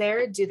flags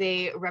there. Do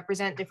they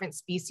represent different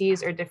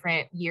species or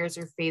different years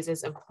or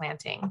phases of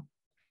planting?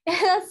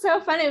 That's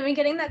so funny. We've been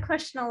getting that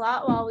question a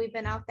lot while we've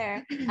been out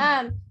there.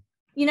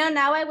 You know,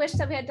 now I wish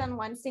that we had done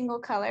one single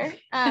color,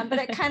 but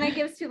it kind of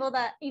gives people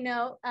that, you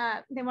know,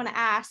 they want to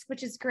ask,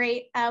 which is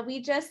great.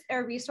 We just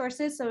are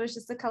resources. So it's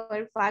just the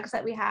colored flags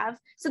that we have.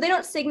 So they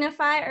don't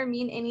signify or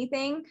mean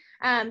anything.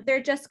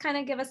 They're just kind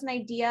of give us an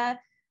idea.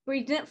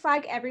 We didn't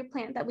flag every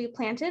plant that we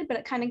planted, but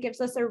it kind of gives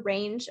us a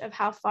range of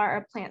how far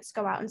our plants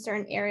go out in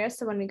certain areas.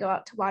 So when we go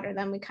out to water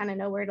them, we kind of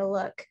know where to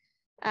look.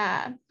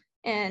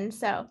 And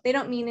so they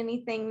don't mean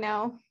anything,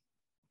 no.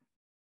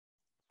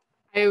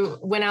 I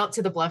went out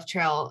to the Bluff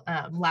Trail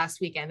last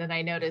weekend and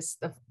I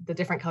noticed the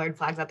different colored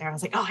flags out there. I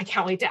was like, oh, I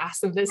can't wait to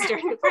ask them this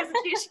during the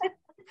presentation.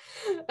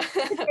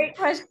 Great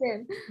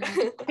question.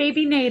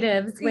 Baby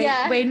natives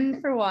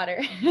waiting for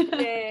water.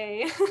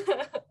 Yay.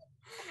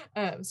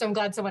 So I'm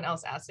glad someone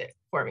else asked it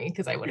for me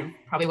because I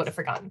probably would have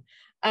forgotten.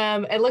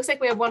 It looks like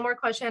we have one more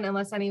question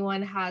unless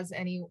anyone has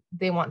any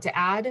they want to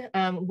add.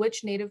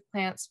 Which native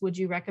plants would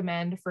you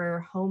recommend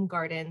for home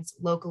gardens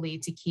locally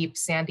to keep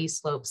sandy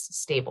slopes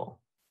stable?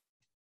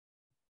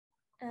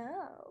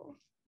 Oh,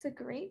 it's a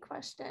great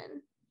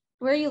question.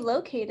 Where are you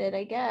located,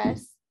 I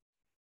guess?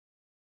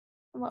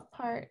 What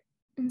part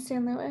in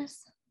San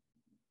Luis?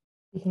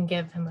 We can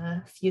give him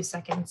a few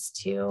seconds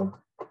to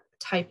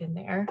type in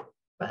there,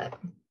 but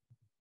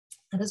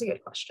that is a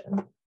good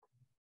question.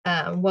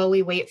 While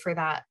we wait for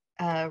that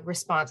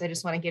response, I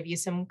just want to give you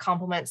some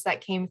compliments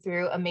that came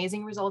through.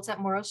 Amazing results at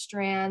Morro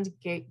Strand.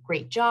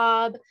 Great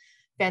job.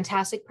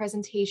 Fantastic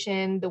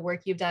presentation. The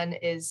work you've done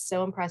is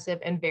so impressive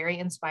and very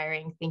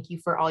inspiring. Thank you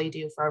for all you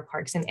do for our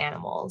parks and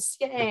animals.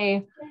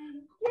 Yay.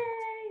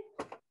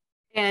 Yay.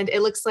 And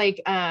it looks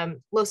like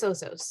Los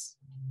Osos.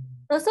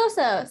 Los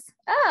Osos.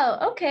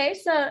 Oh, okay.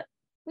 So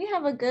we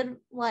have a good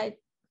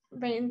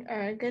range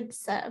or a good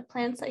set of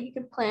plants that you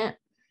could plant.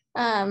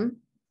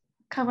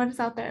 What is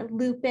out there?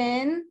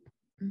 Lupin.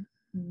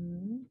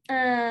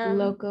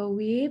 Loco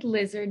weed,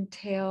 lizard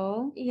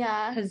tail.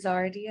 Yeah.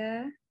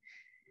 Hazardia.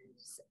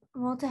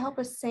 Well, to help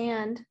with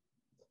sand.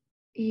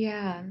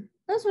 Yeah.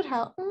 Those would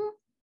help. I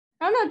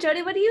don't know,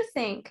 Jodi, what do you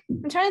think?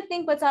 I'm trying to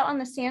think what's out on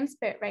the sand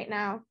spit right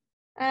now.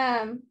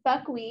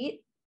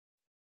 Buckwheat.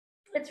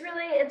 It's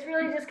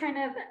really just kind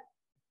of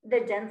the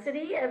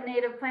density of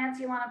native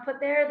plants you want to put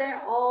there.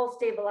 They're all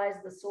stabilize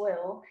the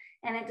soil.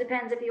 And it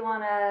depends if you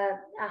want a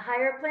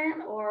higher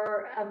plant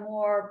or a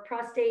more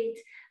prostate,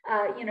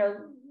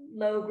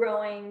 low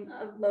growing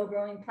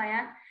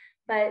plant.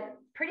 But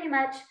pretty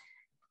much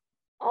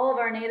all of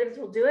our natives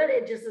will do it.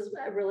 It just is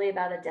really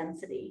about a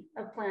density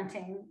of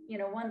planting. You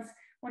know,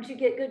 once you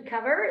get good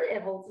cover,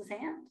 it holds the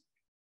sand.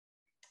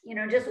 You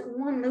know, just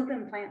one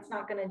lupin plant's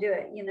not going to do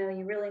it. You know,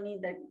 you really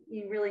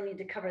need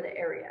to cover the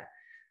area.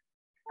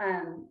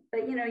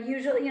 But you know,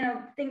 usually, you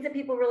know, things that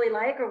people really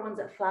like are ones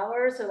that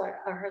flower. So like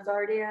our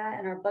hazardia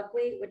and our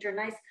buckwheat, which are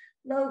nice,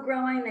 low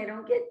growing. They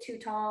don't get too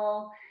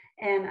tall,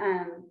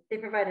 and they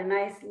provide a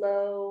nice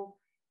low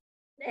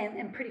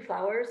and pretty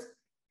flowers.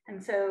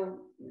 And so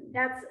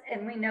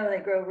and we know they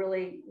grow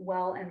really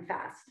well and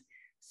fast.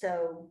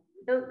 So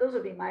those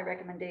would be my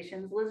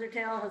recommendations: lizard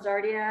tail,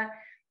 hazardia,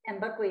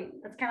 and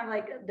buckwheat. That's kind of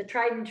like the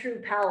tried and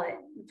true palette.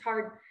 It's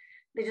hard.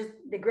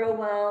 They grow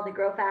well, they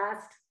grow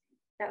fast.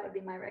 That would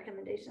be my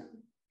recommendation.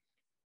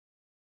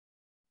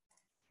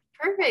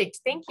 Perfect.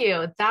 Thank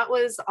you. That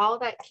was all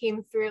that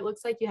came through. It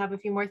looks like you have a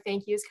few more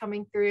thank yous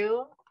coming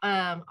through.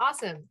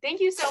 Awesome.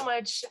 Thank you so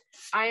much.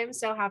 I am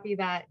so happy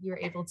that you're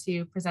able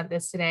to present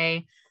this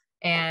today.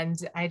 And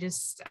I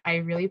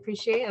really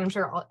appreciate, and I'm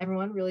sure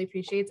everyone really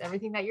appreciates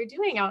everything that you're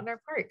doing out in our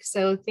park.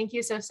 So thank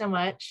you so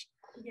much.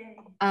 Yay.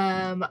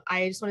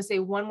 I just want to say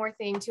one more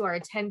thing to our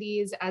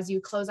attendees. As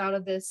you close out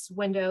of this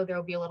window, there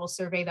will be a little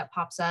survey that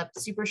pops up,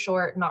 super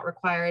short, not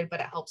required,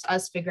 but it helps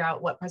us figure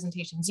out what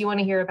presentations you want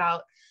to hear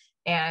about.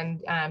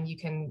 And you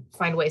can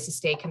find ways to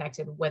stay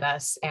connected with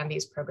us and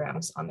these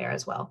programs on there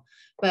as well.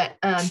 But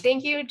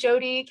thank you,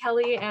 Jodi,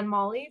 Kelli, and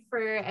Molly for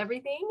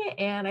everything.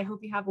 And I hope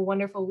you have a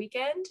wonderful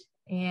weekend,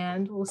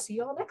 and we'll see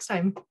you all next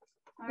time.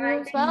 All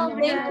right. Well,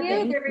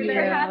 thank you for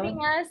having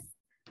us.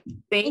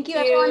 Thank you,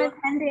 everyone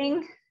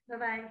attending.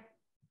 Bye-bye.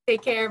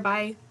 Take care.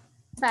 Bye.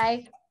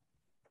 Bye.